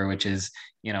glanced over, which is,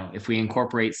 if we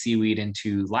incorporate seaweed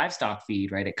into livestock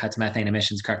feed, right, it cuts methane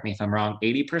emissions, correct me if I'm wrong,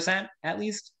 80% at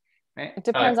least, right? It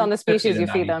depends on the species you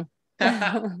feed them.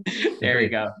 There you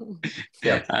go.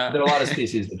 Yeah, there are a lot of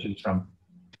species to choose from.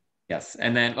 Yes.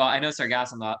 And then, well, I know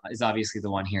sargassum is obviously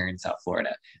the one here in South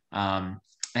Florida. And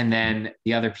then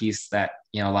the other piece that,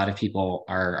 a lot of people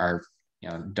are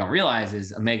don't realize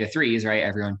is omega-3s, right?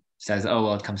 Everyone says, oh,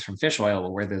 well, it comes from fish oil.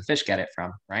 Well, where do the fish get it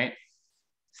from, right?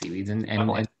 seaweeds and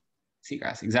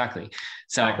seagrass. Exactly.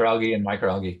 So macroalgae and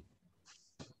microalgae.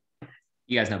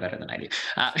 You guys know better than I do.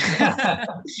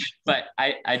 But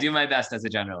I do my best as a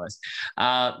generalist.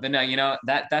 But no,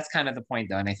 that's kind of the point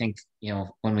though. And I think,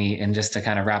 and just to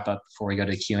kind of wrap up before we go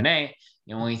to Q&A,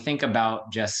 when we think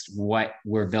about just what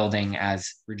we're building as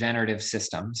regenerative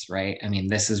systems, right? I mean,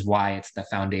 this is why it's the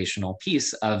foundational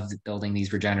piece of building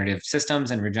these regenerative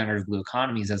systems and regenerative blue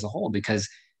economies as a whole, because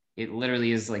it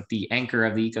literally is like the anchor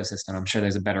of the ecosystem. I'm sure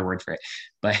there's a better word for it,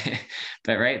 but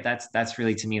right, that's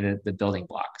really to me the building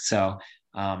block. So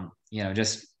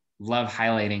just love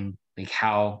highlighting like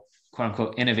how quote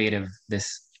unquote innovative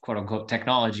this quote unquote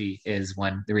technology is,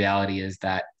 when the reality is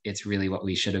that it's really what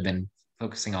we should have been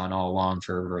focusing on all along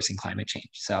for reversing climate change.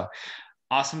 So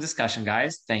awesome discussion,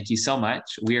 guys. Thank you so much.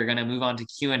 We are going to move on to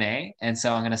Q&A. And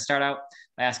so I'm going to start out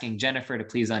by asking Jennifer to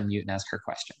please unmute and ask her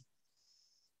question.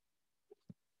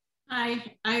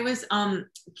 Hi, I was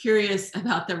curious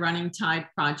about the Running Tide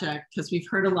project because we've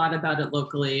heard a lot about it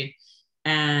locally.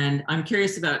 And I'm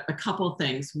curious about a couple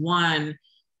things. One,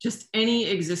 just any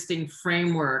existing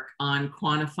framework on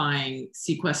quantifying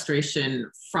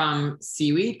sequestration from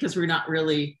seaweed, because we're not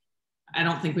really, I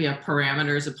don't think we have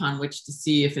parameters upon which to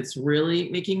see if it's really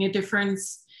making a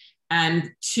difference.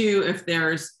 And two, if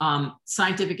there's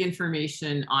scientific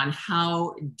information on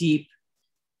how deep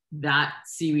that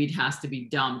seaweed has to be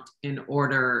dumped in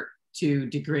order to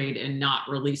degrade and not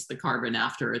release the carbon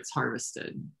after it's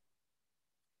harvested.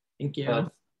 Thank you.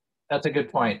 That's a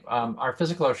good point. Our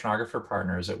physical oceanographer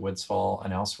partners at Woods Hole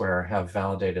and elsewhere have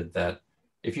validated that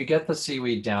if you get the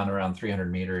seaweed down around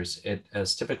 300 meters, it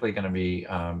is typically going to be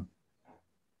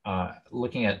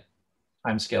looking at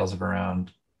timescales of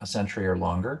around a century or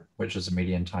longer, which is a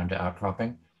median time to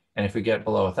outcropping. And if we get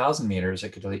below 1,000 meters, it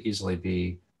could easily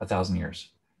be 1,000 years.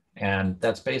 And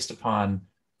that's based upon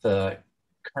the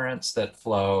currents that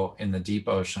flow in the deep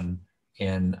ocean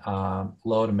in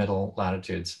low to middle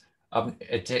latitudes.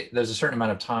 There's a certain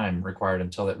amount of time required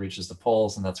until it reaches the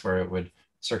poles, and that's where it would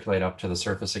circulate up to the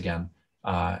surface again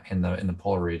in the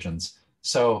polar regions.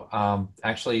 So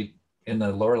actually, in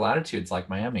the lower latitudes like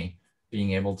Miami,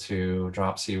 being able to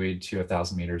drop seaweed to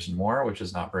 1,000 meters and more, which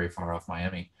is not very far off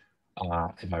Miami,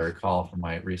 if I recall from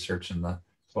my research in the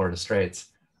Florida Straits,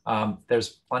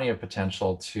 there's plenty of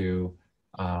potential to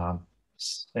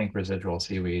sink residual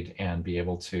seaweed and be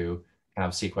able to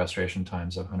have sequestration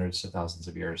times of hundreds to thousands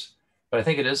of years. But I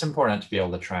think it is important to be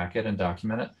able to track it and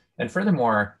document it. And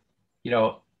furthermore,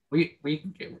 we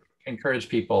encourage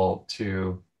people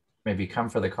to maybe come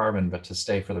for the carbon, but to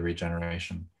stay for the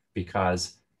regeneration.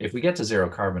 Because if we get to zero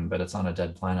carbon, but it's on a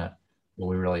dead planet, will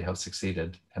we really have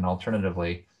succeeded? And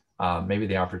alternatively, maybe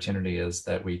the opportunity is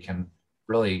that we can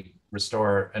really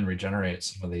restore and regenerate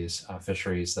some of these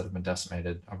fisheries that have been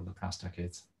decimated over the past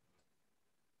decades.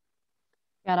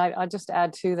 And I'll just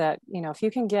add to that, if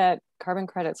you can get carbon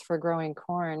credits for growing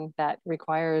corn, that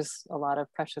requires a lot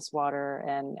of precious water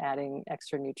and adding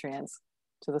extra nutrients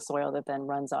to the soil that then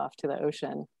runs off to the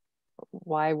ocean.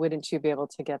 Why wouldn't you be able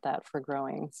to get that for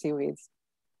growing seaweeds?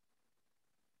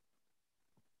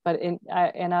 But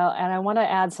I want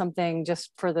to add something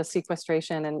just for the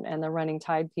sequestration and the running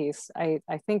tide piece. I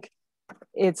think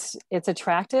it's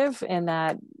attractive in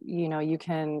that you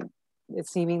can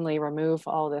seemingly remove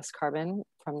all this carbon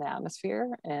from the atmosphere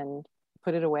and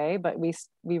put it away, but we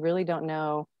really don't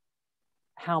know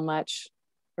how much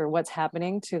or what's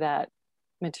happening to that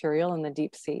material in the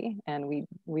deep sea, and we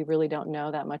really don't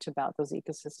know that much about those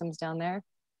ecosystems down there.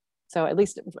 So at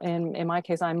least in my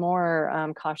case, I'm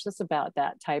more cautious about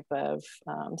that type of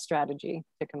strategy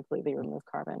to completely remove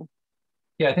carbon.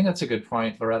 Yeah, I think that's a good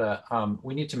point, Loretta.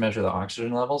 We need to measure the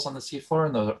oxygen levels on the seafloor,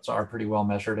 and those are pretty well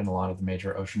measured in a lot of the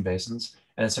major ocean basins.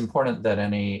 And it's important that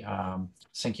any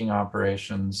sinking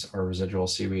operations or residual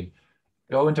seaweed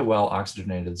go into well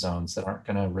oxygenated zones that aren't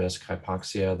going to risk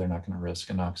hypoxia. They're not going to risk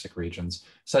anoxic regions.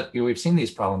 So we've seen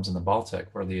these problems in the Baltic,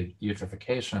 where the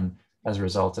eutrophication has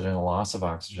resulted in a loss of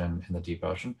oxygen in the deep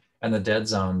ocean. And the dead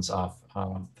zones off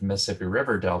the Mississippi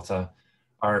River Delta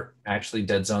are actually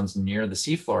dead zones near the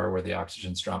seafloor where the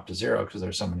oxygen's dropped to zero because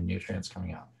there's so many nutrients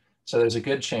coming out. So there's a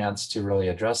good chance to really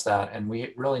address that. And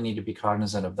we really need to be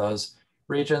cognizant of those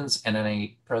regions and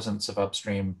any presence of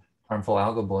upstream harmful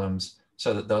algal blooms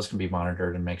so that those can be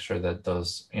monitored and make sure that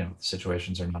those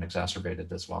situations are not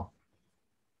exacerbated as well.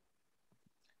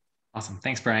 Awesome.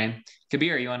 Thanks, Brian.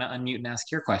 Kabir, you want to unmute and ask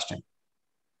your question?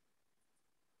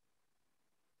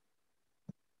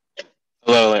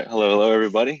 Hello,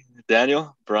 everybody.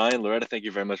 Daniel, Brian, Loretta, thank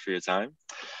you very much for your time.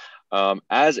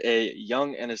 As a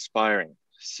young and aspiring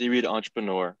seaweed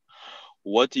entrepreneur,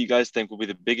 what do you guys think will be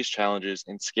the biggest challenges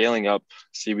in scaling up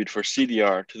seaweed for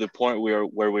CDR to the point where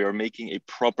we are making a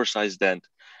proper size dent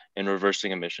in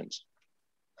reversing emissions?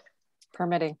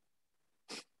 Permitting.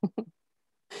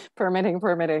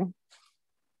 permitting.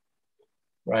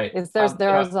 Right. There's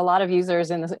a lot of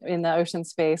users in the ocean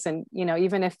space, and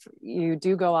even if you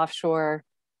do go offshore,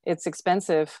 it's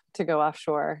expensive to go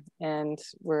offshore, and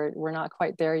we're not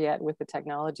quite there yet with the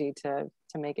technology to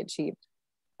make it cheap,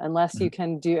 unless you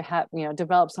can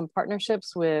develop some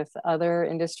partnerships with other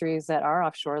industries that are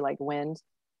offshore, like wind.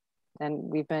 And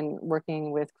we've been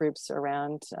working with groups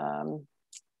around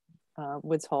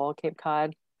Woods Hole, Cape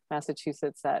Cod,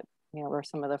 Massachusetts, that we're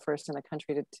some of the first in the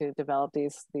country to develop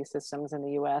these systems in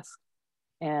the U.S.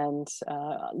 and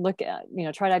look at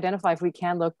try to identify if we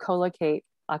can co-locate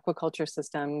aquaculture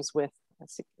systems with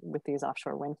these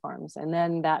offshore wind farms, and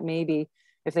then that maybe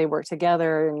if they work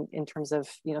together in terms of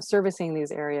servicing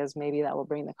these areas, maybe that will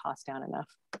bring the cost down enough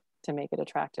to make it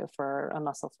attractive for a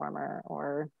mussel farmer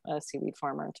or a seaweed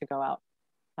farmer to go out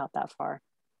that far.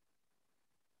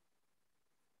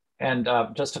 And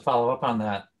just to follow up on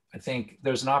that, I think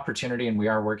there's an opportunity, and we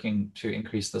are working to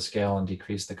increase the scale and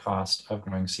decrease the cost of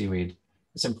growing seaweed.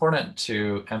 It's important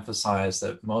to emphasize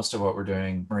that most of what we're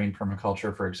doing, marine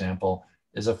permaculture, for example,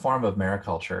 is a form of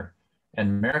mariculture.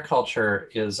 And mariculture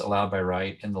is allowed by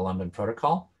right in the London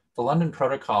Protocol. The London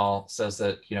Protocol says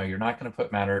that you're not going to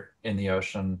put matter in the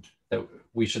ocean, that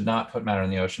we should not put matter in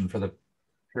the ocean for the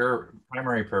pure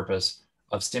primary purpose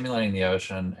of stimulating the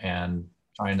ocean and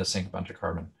trying to sink a bunch of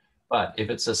carbon. But if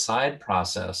it's a side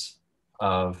process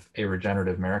of a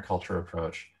regenerative mariculture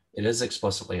approach, it is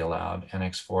explicitly allowed.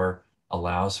 Annex 4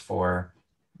 allows for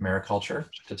mariculture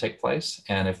to take place.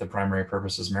 And if the primary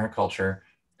purpose is mariculture,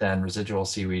 then residual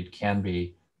seaweed can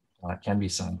be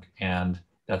sunk. And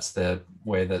that's the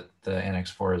way that the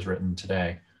Annex 4 is written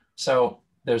today. So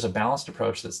there's a balanced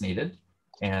approach that's needed.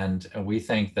 And we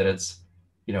think that it's,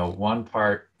 one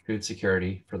part food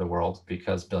security for the world,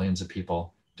 because billions of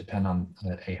people depend on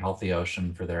a healthy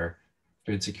ocean for their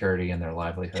food security and their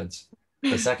livelihoods.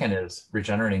 The second is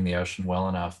regenerating the ocean well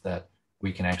enough that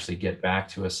we can actually get back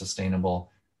to a sustainable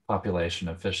population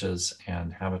of fishes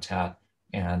and habitat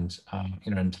and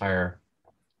an entire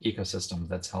ecosystem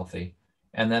that's healthy.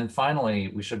 And then finally,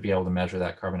 we should be able to measure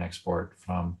that carbon export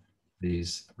from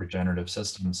these regenerative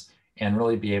systems and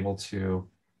really be able to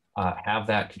have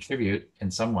that contribute in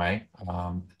some way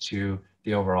to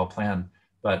the overall plan.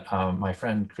 But my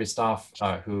friend Christophe,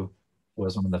 who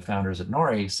was one of the founders at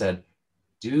NORI, said,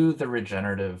 do the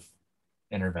regenerative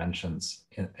interventions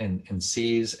in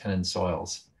seas and in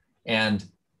soils, and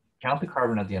count the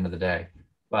carbon at the end of the day,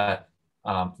 but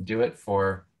do it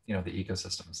for the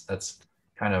ecosystems. That's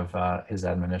kind of his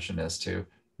admonition, is to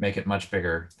make it much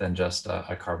bigger than just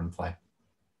a carbon play.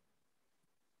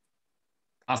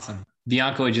 Awesome.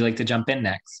 Bianca, would you like to jump in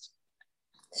next?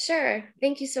 Sure.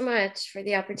 Thank you so much for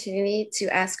the opportunity to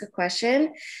ask a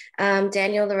question.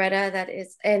 Daniel, Loretta,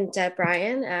 and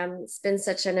Brian, it's been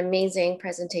such an amazing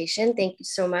presentation. Thank you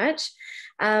so much.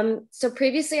 So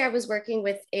previously I was working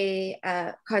with a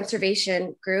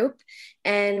conservation group,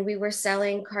 and we were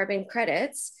selling carbon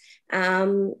credits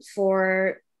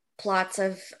for plots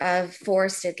of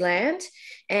forested land.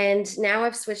 And now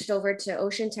I've switched over to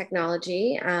ocean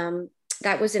technology.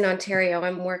 That was in Ontario.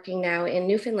 I'm working now in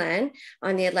Newfoundland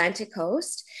on the Atlantic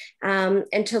coast,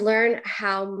 and to learn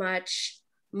how much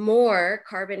more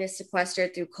carbon is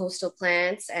sequestered through coastal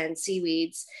plants and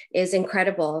seaweeds is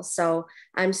incredible. So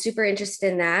I'm super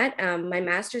interested in that. My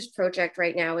master's project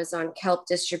right now is on kelp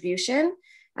distribution.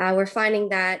 We're finding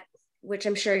that, which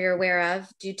I'm sure you're aware of,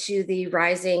 due to the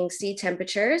rising sea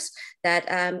temperatures, that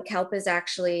kelp is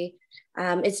actually,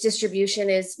 its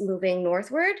distribution is moving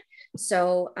northward.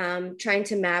 So trying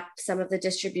to map some of the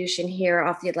distribution here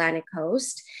off the Atlantic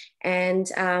coast. And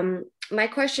my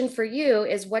question for you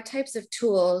is, what types of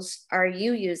tools are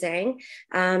you using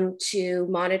to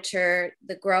monitor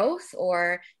the growth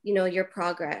or your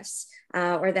progress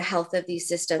or the health of these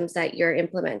systems that you're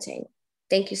implementing?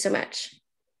 Thank you so much.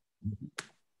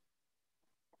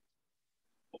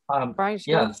 Brian,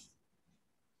 yeah,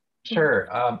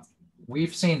 sure.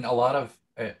 We've seen a lot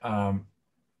of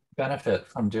benefit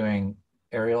from doing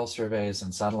aerial surveys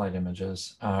and satellite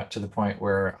images to the point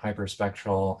where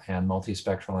hyperspectral and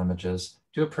multispectral images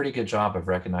do a pretty good job of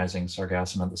recognizing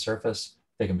sargassum at the surface.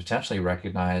 They can potentially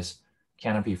recognize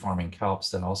canopy forming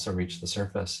kelps that also reach the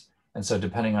surface. And so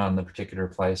depending on the particular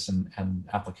place and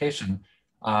application,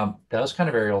 those kind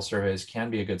of aerial surveys can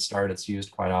be a good start. It's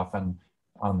used quite often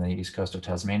on the east coast of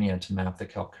Tasmania to map the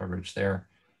kelp coverage there.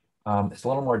 It's a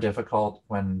little more difficult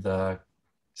when the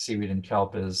seaweed and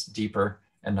kelp is deeper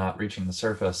and not reaching the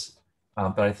surface.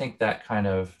 But I think that kind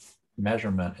of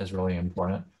measurement is really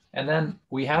important. And then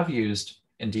we have used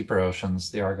in deeper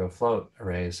oceans the Argo float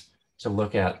arrays to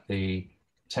look at the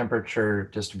temperature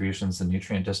distributions, the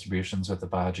nutrient distributions with the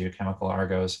biogeochemical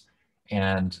Argos,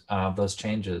 and those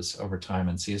changes over time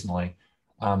and seasonally.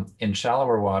 In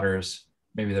shallower waters,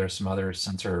 maybe there's some other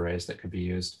sensor arrays that could be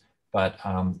used, but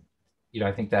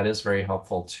I think that is very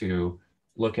helpful to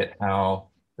look at how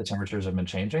the temperatures have been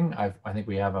changing. I think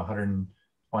we have a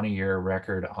 120-year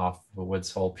record off the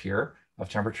Woods Hole Pier of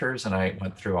temperatures, and I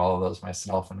went through all of those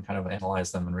myself and kind of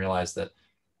analyzed them and realized that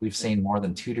we've seen more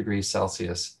than 2 degrees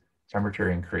Celsius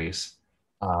temperature increase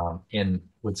in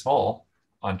Woods Hole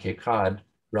on Cape Cod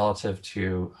relative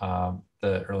to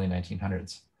the early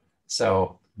 1900s.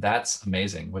 So that's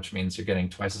amazing, which means you're getting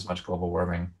twice as much global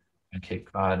warming in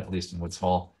Cape Cod, at least in Woods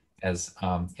Hole, as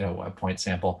a point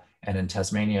sample, and in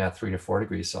Tasmania, 3 to 4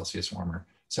 degrees Celsius warmer.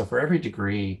 So for every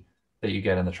degree that you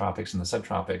get in the tropics and the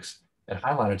subtropics, at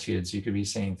high latitudes, you could be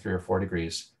seeing 3 or 4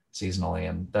 degrees seasonally.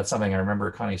 And that's something I remember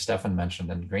Connie Steffen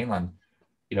mentioned in Greenland.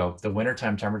 The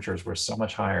wintertime temperatures were so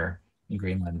much higher in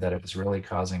Greenland that it was really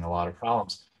causing a lot of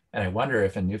problems. And I wonder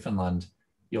if in Newfoundland,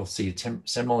 you'll see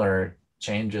similar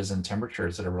changes in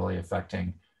temperatures that are really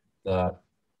affecting the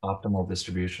optimal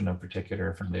distribution of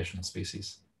particular foundational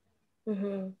species.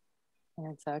 Mm-hmm.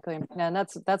 Exactly. And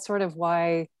that's sort of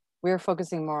why we're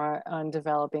focusing more on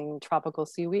developing tropical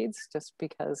seaweeds, just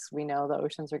because we know the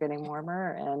oceans are getting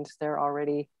warmer and they're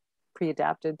already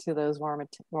pre-adapted to those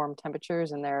warm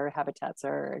temperatures, and their habitats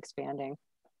are expanding.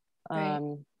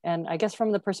 Right. And I guess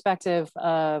from the perspective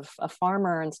of a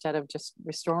farmer, instead of just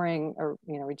restoring or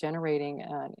regenerating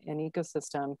an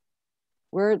ecosystem,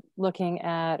 we're looking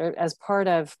at, or as part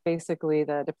of basically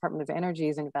the Department of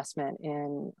Energy's investment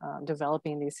in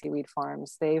developing these seaweed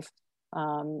farms, they've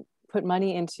put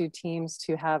money into teams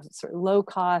to have sort of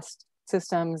low-cost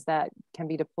systems that can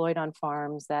be deployed on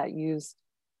farms that use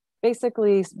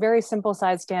basically very simple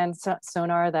side scan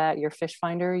sonar that your fish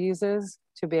finder uses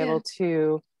to be able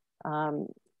to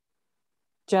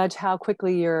judge how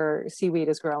quickly your seaweed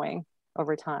is growing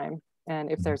over time,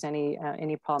 and if there's any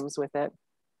problems with it.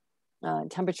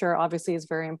 Temperature obviously is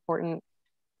very important,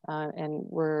 and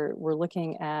we're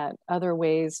looking at other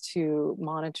ways to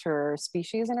monitor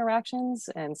species interactions.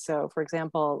 And so, for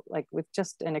example, like with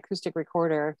just an acoustic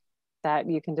recorder that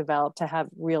you can develop to have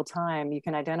real time, you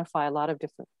can identify a lot of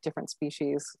different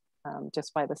species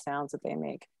just by the sounds that they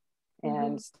make.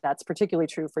 And that's particularly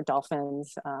true for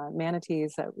dolphins,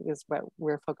 manatees. That is what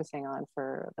we're focusing on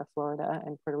for the Florida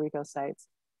and Puerto Rico sites.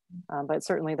 But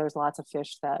certainly there's lots of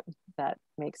fish that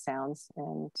make sounds.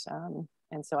 And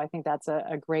so I think that's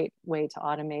a great way to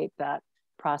automate that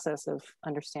process of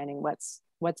understanding what's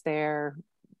there,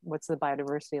 what's the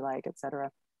biodiversity like, et cetera.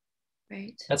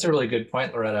 Right. That's a really good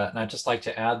point, Loretta. And I'd just like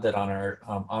to add that on our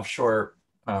offshore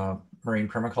marine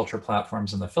permaculture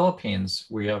platforms in the Philippines,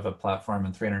 we have a platform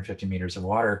in 350 meters of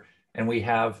water, and we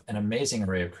have an amazing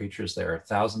array of creatures there.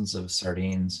 Thousands of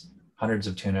sardines, hundreds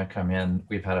of tuna come in.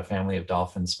 We've had a family of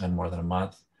dolphins spend more than a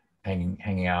month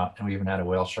hanging out, and we even had a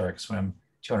whale shark swim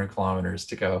 200 kilometers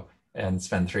to go and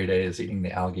spend 3 days eating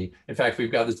the algae. In fact,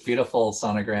 we've got this beautiful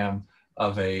sonogram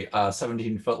of a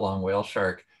 17-foot long whale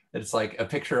shark. It's like a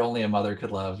picture only a mother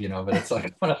could love, but it's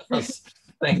like one of those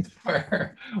things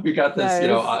where we got this,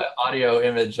 audio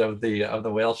image of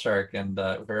the whale shark and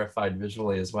verified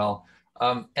visually as well.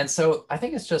 And so I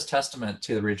think it's just testament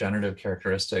to the regenerative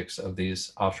characteristics of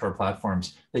these offshore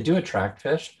platforms. They do attract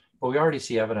fish, but we already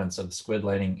see evidence of squid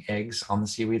laying eggs on the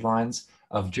seaweed lines,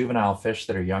 of juvenile fish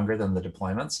that are younger than the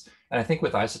deployments. And I think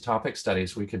with isotopic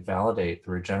studies, we could validate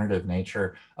the regenerative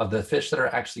nature of the fish that are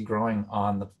actually growing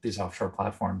on these offshore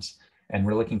platforms. And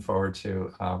we're looking forward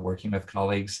to working with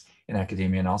colleagues in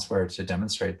academia and elsewhere to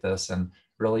demonstrate this and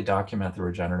really document the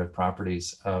regenerative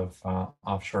properties of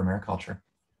offshore mariculture.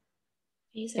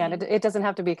 Yeah, and it doesn't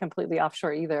have to be completely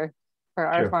offshore either. For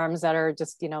our farms that are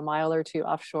just, a mile or two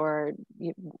offshore,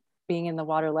 being in the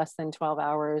water less than 12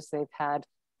 hours, they've had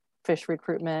fish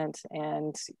recruitment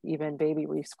and even baby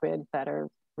reef squid that are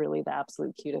really the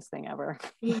absolute cutest thing ever.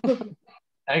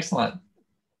 Excellent.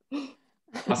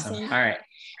 Awesome. All right.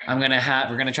 We're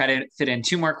going to try to fit in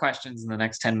 2 more questions in the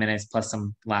next 10 minutes, plus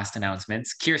some last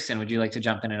announcements. Kirsten, would you like to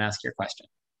jump in and ask your question?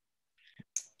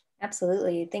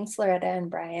 Absolutely. Thanks, Loretta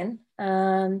and Brian.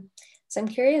 So I'm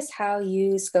curious how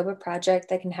you scope a project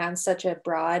that can have such a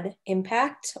broad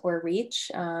impact or reach,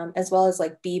 as well as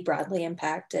be broadly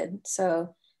impacted.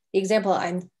 So the example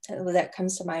that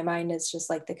comes to my mind is just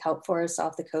the kelp forest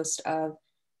off the coast of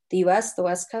the US, the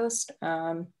West Coast.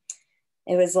 It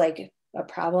was a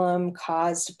problem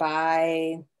caused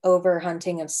by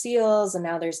overhunting of seals, and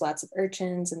now there's lots of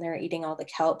urchins and they're eating all the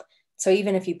kelp. So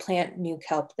even if you plant new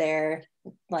kelp there,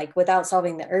 like without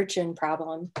solving the urchin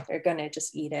problem, they're gonna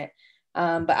just eat it.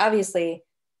 But obviously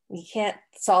you can't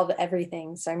solve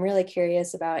everything. So I'm really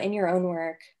curious about, in your own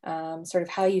work, sort of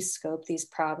how you scope these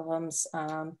problems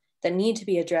that need to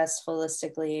be addressed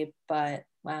holistically, but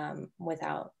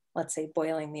without, let's say,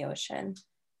 boiling the ocean.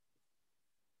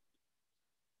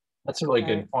 That's a really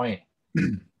good point.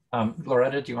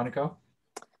 Loretta, do you want to go?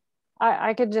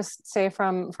 I could just say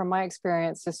from my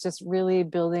experience, it's just really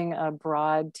building a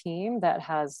broad team that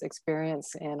has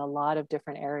experience in a lot of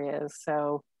different areas.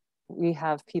 So we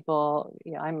have people,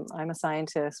 you know, I'm a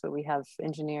scientist, but we have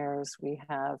engineers, we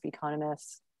have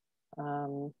economists,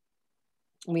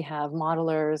 we have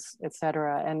modelers, et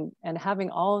cetera. And having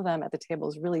all of them at the table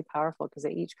is really powerful because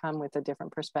they each come with a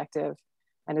different perspective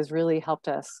and has really helped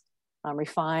us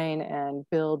refine and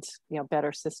build, you know,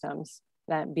 better systems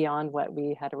that beyond what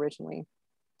we had originally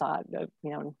thought of,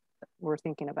 you know, we're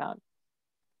thinking about.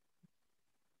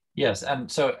 Yes, and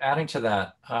so adding to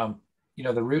that, you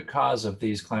know, the root cause of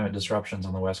these climate disruptions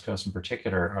on the West Coast in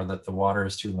particular are that the water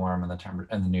is too warm and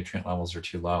the nutrient levels are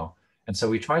too low. And so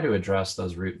we try to address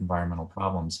those root environmental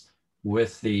problems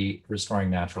with the restoring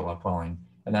natural upwelling.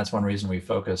 And that's one reason we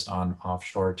focused on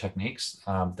offshore techniques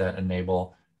that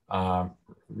enable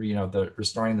you know, the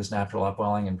restoring this natural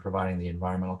upwelling and providing the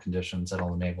environmental conditions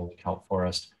that'll enable the kelp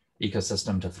forest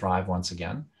ecosystem to thrive once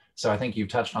again. So I think you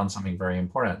touched on something very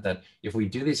important, that if we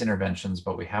do these interventions,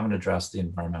 but we haven't addressed the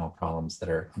environmental problems that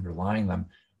are underlying them,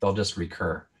 they'll just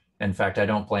recur. In fact, I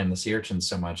don't blame the sea urchins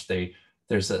so much.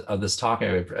 There's this talk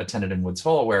I attended in Woods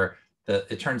Hole where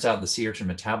it turns out the sea urchin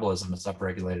metabolism is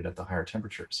upregulated at the higher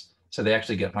temperatures. So they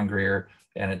actually get hungrier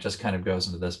and it just kind of goes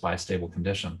into this bistable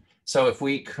condition. So if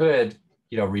we could,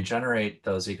 you know, regenerate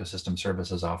those ecosystem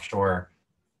services offshore,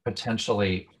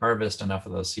 potentially harvest enough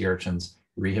of those sea urchins,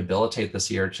 rehabilitate the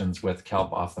sea urchins with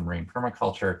kelp off the marine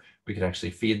permaculture, we could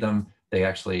actually feed them. They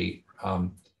actually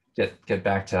get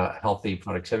back to healthy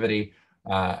productivity,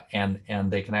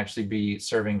 and they can actually be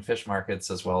serving fish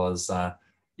markets, as well as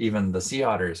even the sea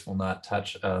otters will not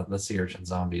touch the sea urchin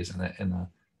zombies in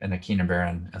a Kena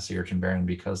Barren, a sea urchin barren,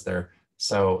 because they're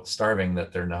so starving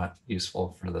that they're not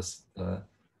useful for the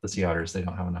sea otters. They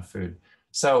don't have enough food.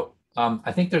 So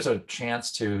I think there's a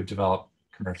chance to develop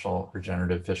commercial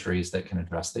regenerative fisheries that can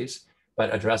address these,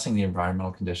 but addressing the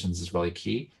environmental conditions is really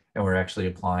key. And we're actually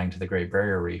applying to the Great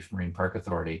Barrier Reef Marine Park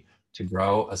Authority to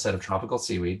grow a set of tropical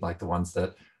seaweed like the ones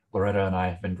that Loretta and I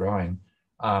have been growing,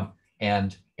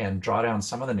 and draw down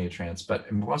some of the nutrients.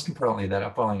 But most importantly, that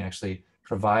upwelling actually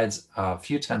provides a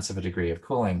few tenths of a degree of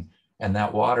cooling, and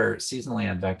that water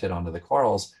seasonally advected onto the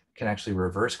corals can actually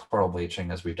reverse coral bleaching,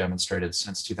 as we've demonstrated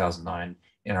since 2009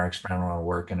 in our experimental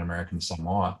work in American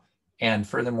Samoa. And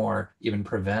furthermore, even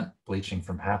prevent bleaching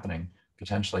from happening,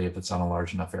 potentially if it's on a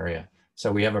large enough area.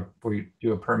 So we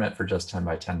do a permit for just 10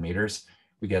 by 10 meters.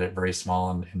 We get it very small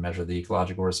and measure the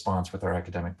ecological response with our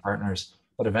academic partners.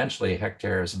 But eventually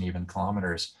hectares and even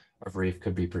kilometers of reef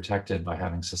could be protected by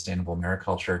having sustainable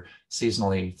mariculture,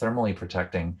 seasonally thermally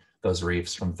protecting those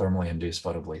reefs from thermally induced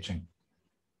photo-bleaching.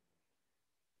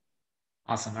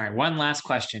 Awesome. All right, one last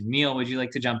question. Neil, would you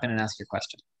like to jump in and ask your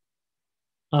question?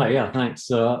 Yeah, thanks.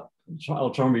 I'll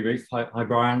try and be brief. Hi,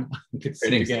 Brian. Good to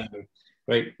see you again.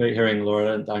 Great hearing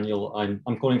Laura and Daniel.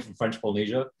 I'm calling from French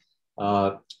Polynesia.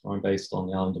 I'm based on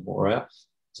the island of Moorea.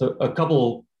 So a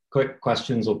couple quick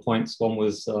questions or points. One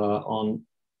was on,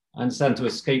 I understand, to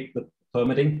escape the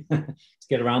permitting, to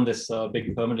get around this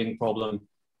big permitting problem.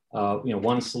 You know,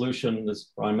 one solution,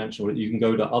 as Brian mentioned, you can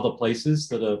go to other places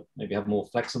that are maybe have more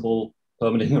flexible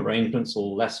permitting arrangements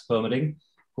or less permitting.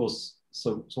 Of course,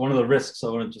 so one of the risks I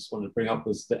wanted to bring up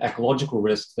was the ecological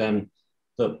risk. Then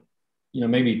that, you know,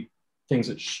 maybe things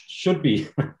that should be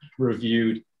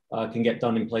reviewed can get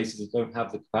done in places that don't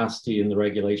have the capacity and the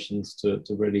regulations to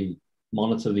really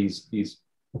monitor these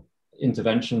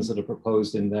interventions that are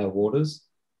proposed in their waters.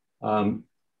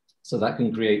 So that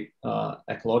can create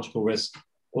ecological risk.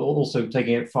 Also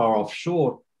taking it far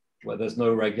offshore where there's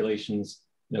no regulations,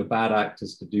 you know, bad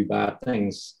actors could do bad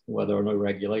things where there are no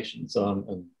regulations.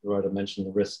 And Loretta mentioned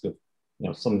the risk of, you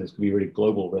know, some of this could be really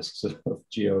global risks of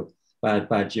bad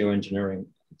geoengineering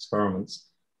experiments,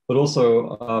 but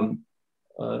also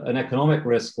an economic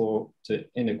risk to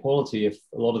inequality if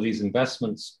a lot of these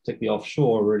investments, particularly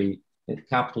offshore, are really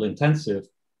capital intensive,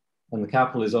 and the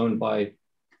capital is owned by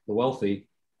the wealthy.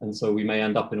 And so we may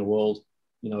end up in a world,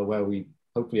 you know, where we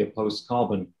hopefully are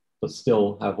post-carbon, but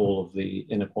still have all of the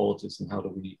inequalities. And how do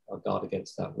we guard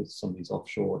against that with some of these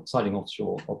exciting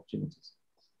offshore opportunities?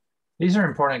 These are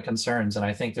important concerns, and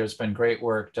I think there's been great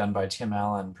work done by Tim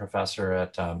Allen, professor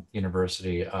at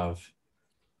University of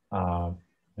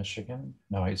Michigan.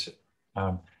 No,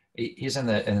 he's in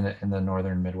the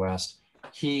northern Midwest.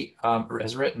 He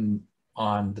has written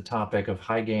on the topic of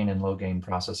high gain and low gain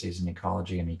processes in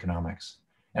ecology and economics.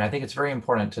 And I think it's very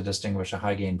important to distinguish a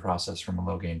high gain process from a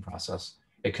low gain process.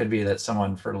 It could be that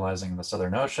someone fertilizing the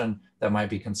Southern Ocean, that might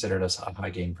be considered as a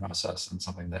high gain process and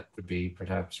something that would be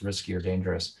perhaps risky or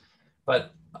dangerous.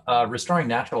 But restoring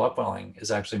natural upwelling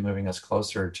is actually moving us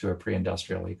closer to a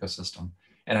pre-industrial ecosystem.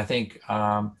 And I think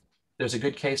there's a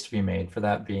good case to be made for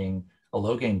that being a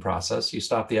low gain process. You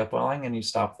stop the upwelling and you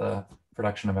stop the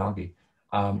production of algae.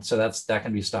 So that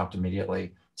can be stopped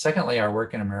immediately. Secondly, our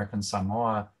work in American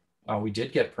Samoa, we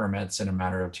did get permits in a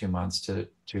matter of 2 months to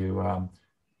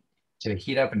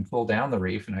heat up and cool down the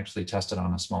reef and actually test it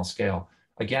on a small scale.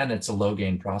 Again, it's a low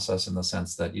gain process in the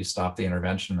sense that you stop the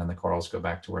intervention and the corals go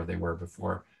back to where they were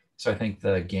before. So I think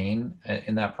the gain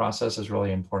in that process is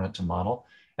really important to model.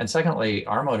 And secondly,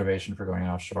 our motivation for going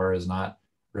offshore is not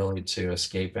really to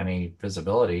escape any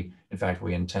visibility. In fact,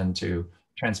 we intend to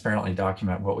transparently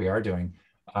document what we are doing.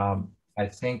 I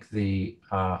think the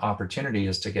opportunity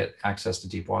is to get access to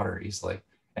deep water easily.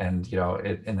 And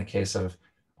in the case of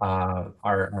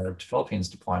our Philippines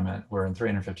deployment, we're in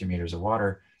 350 meters of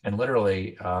water, and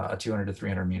literally a 200 to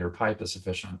 300 meter pipe is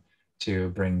sufficient to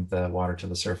bring the water to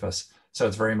the surface. So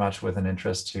it's very much with an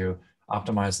interest to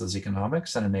optimize those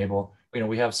economics and enable,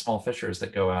 we have small fishers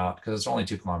that go out, because it's only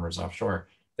 2 kilometers offshore.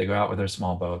 They go out with their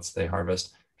small boats, they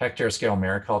harvest. Hectare scale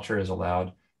mariculture is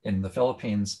allowed in the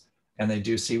Philippines, and they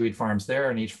do seaweed farms there,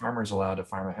 and each farmer is allowed to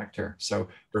farm a hectare. So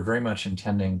we're very much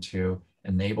intending to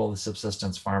enable the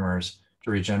subsistence farmers to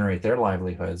regenerate their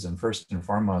livelihoods. And first and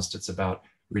foremost, it's about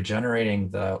regenerating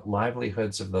the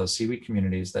livelihoods of those seaweed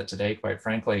communities that today, quite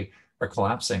frankly, are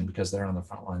collapsing because they're on the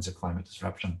front lines of climate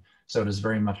disruption. So it is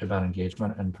very much about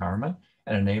engagement and empowerment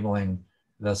and enabling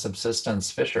the subsistence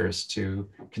fishers to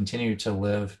continue to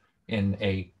live in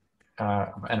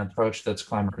an approach that's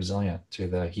climate resilient to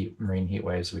the marine heat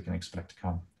waves we can expect to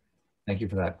come. Thank you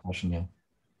for that question, Neil.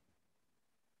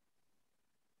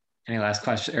 Any last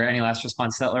question or any last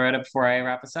response to that, Loretta, before I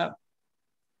wrap us up?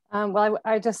 Well,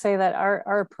 I just say that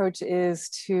our approach is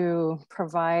to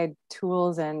provide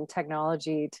tools and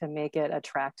technology to make it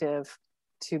attractive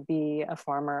to be a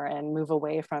farmer and move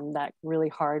away from that really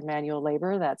hard manual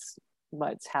labor. That's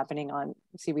what's happening on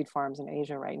seaweed farms in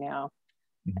Asia right now.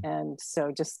 Mm-hmm. And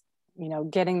so just,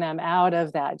 getting them out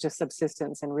of that just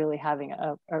subsistence and really having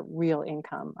a real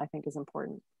income, I think is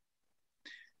important.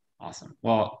 Awesome.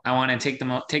 Well, I want to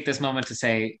take this moment to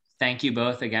say thank you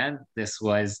both again. This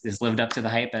lived up to the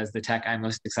hype as the tech I'm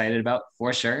most excited about,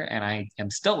 for sure. And I am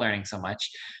still learning so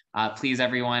much. Please,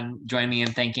 everyone, join me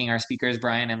in thanking our speakers,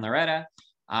 Brian and Loretta.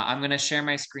 I'm going to share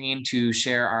my screen to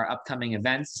share our upcoming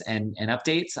events and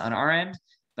updates on our end.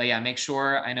 But yeah, make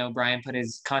sure, I know Brian put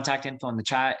his contact info in the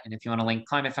chat. And if you want to link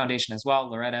Climate Foundation as well,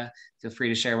 Loretta, feel free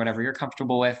to share whatever you're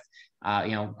comfortable with.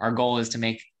 Our goal is to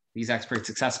make these experts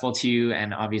accessible to you.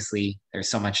 And obviously there's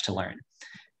so much to learn.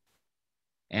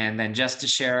 And then just to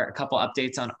share a couple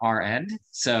updates on our end.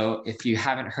 So if you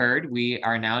haven't heard, we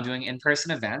are now doing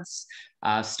in-person events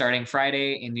starting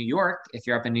Friday in New York. If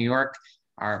you're up in New York,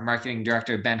 our marketing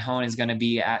director, Ben Hone, is going to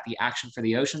be at the Action for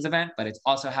the Oceans event, but it's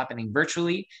also happening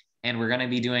virtually. And we're going to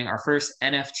be doing our first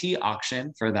NFT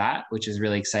auction for that, which is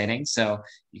really exciting. So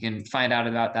you can find out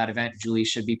about that event. Julie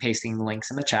should be pasting the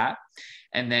links in the chat.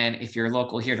 And then if you're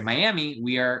local here to Miami,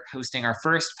 we are hosting our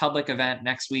first public event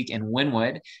next week in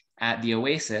Wynwood at the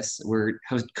Oasis. We're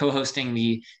co-hosting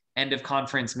the end of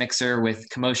conference mixer with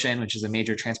Commotion, which is a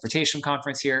major transportation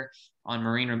conference here on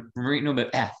marine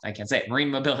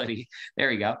mobility. There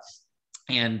we go.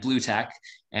 And Blue Tech,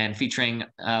 and featuring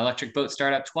electric boat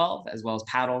startup 12, as well as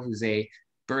Paddle, who's a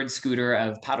bird scooter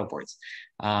of paddleboards,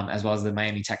 as well as the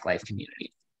Miami Tech Life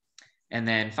community. And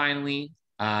then finally,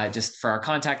 just for our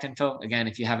contact info, again,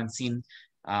 if you haven't seen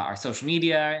our social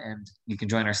media, and you can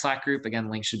join our Slack group. Again,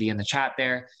 the link should be in the chat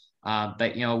there.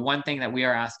 But one thing that we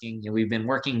are asking, we've been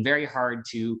working very hard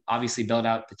to obviously build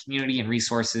out the community and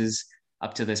resources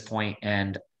up to this point,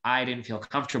 and I didn't feel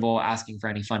comfortable asking for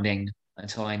any funding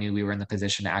until I knew we were in the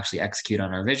position to actually execute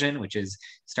on our vision, which is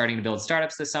starting to build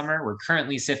startups this summer. We're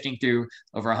currently sifting through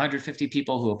over 150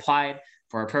 people who applied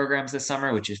for our programs this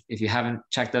summer, which is, if you haven't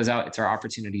checked those out, it's our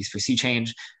opportunities for sea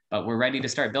change. But we're ready to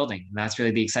start building. And that's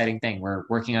really the exciting thing. We're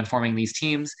working on forming these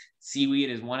teams.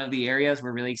 Seaweed is one of the areas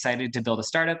we're really excited to build a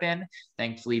startup in.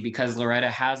 Thankfully, because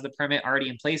Loretta has the permit already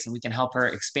in place and we can help her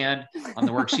expand on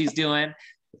the work she's doing,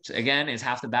 which again is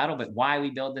half the battle. But why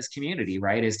we build this community,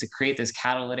 right, is to create this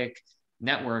catalytic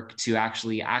network to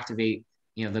actually activate,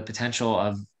 the potential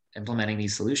of implementing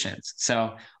these solutions.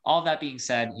 So all that being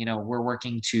said, we're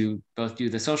working to both do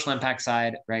the social impact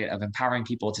side, right, of empowering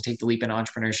people to take the leap in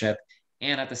entrepreneurship,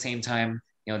 and at the same time,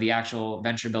 the actual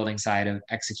venture building side of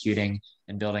executing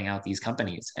and building out these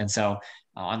companies. And so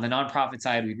on the nonprofit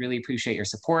side, we really appreciate your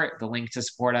support. The link to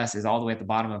support us is all the way at the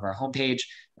bottom of our homepage,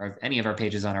 or any of our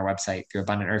pages on our website through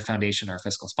Abundant Earth Foundation, our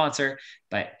fiscal sponsor.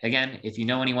 But again, if you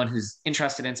know anyone who's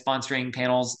interested in sponsoring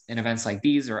panels and events like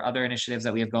these or other initiatives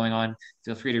that we have going on,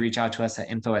 feel free to reach out to us at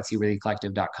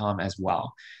info@seaworthycollective.com as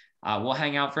well. We'll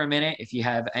hang out for a minute if you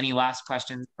have any last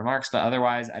questions, remarks, but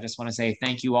otherwise, I just want to say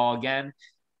thank you all again.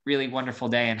 Really wonderful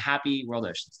day, and happy World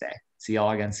Oceans Day. See you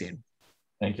all again soon.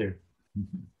 Thank you.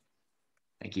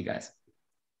 Thank you, guys.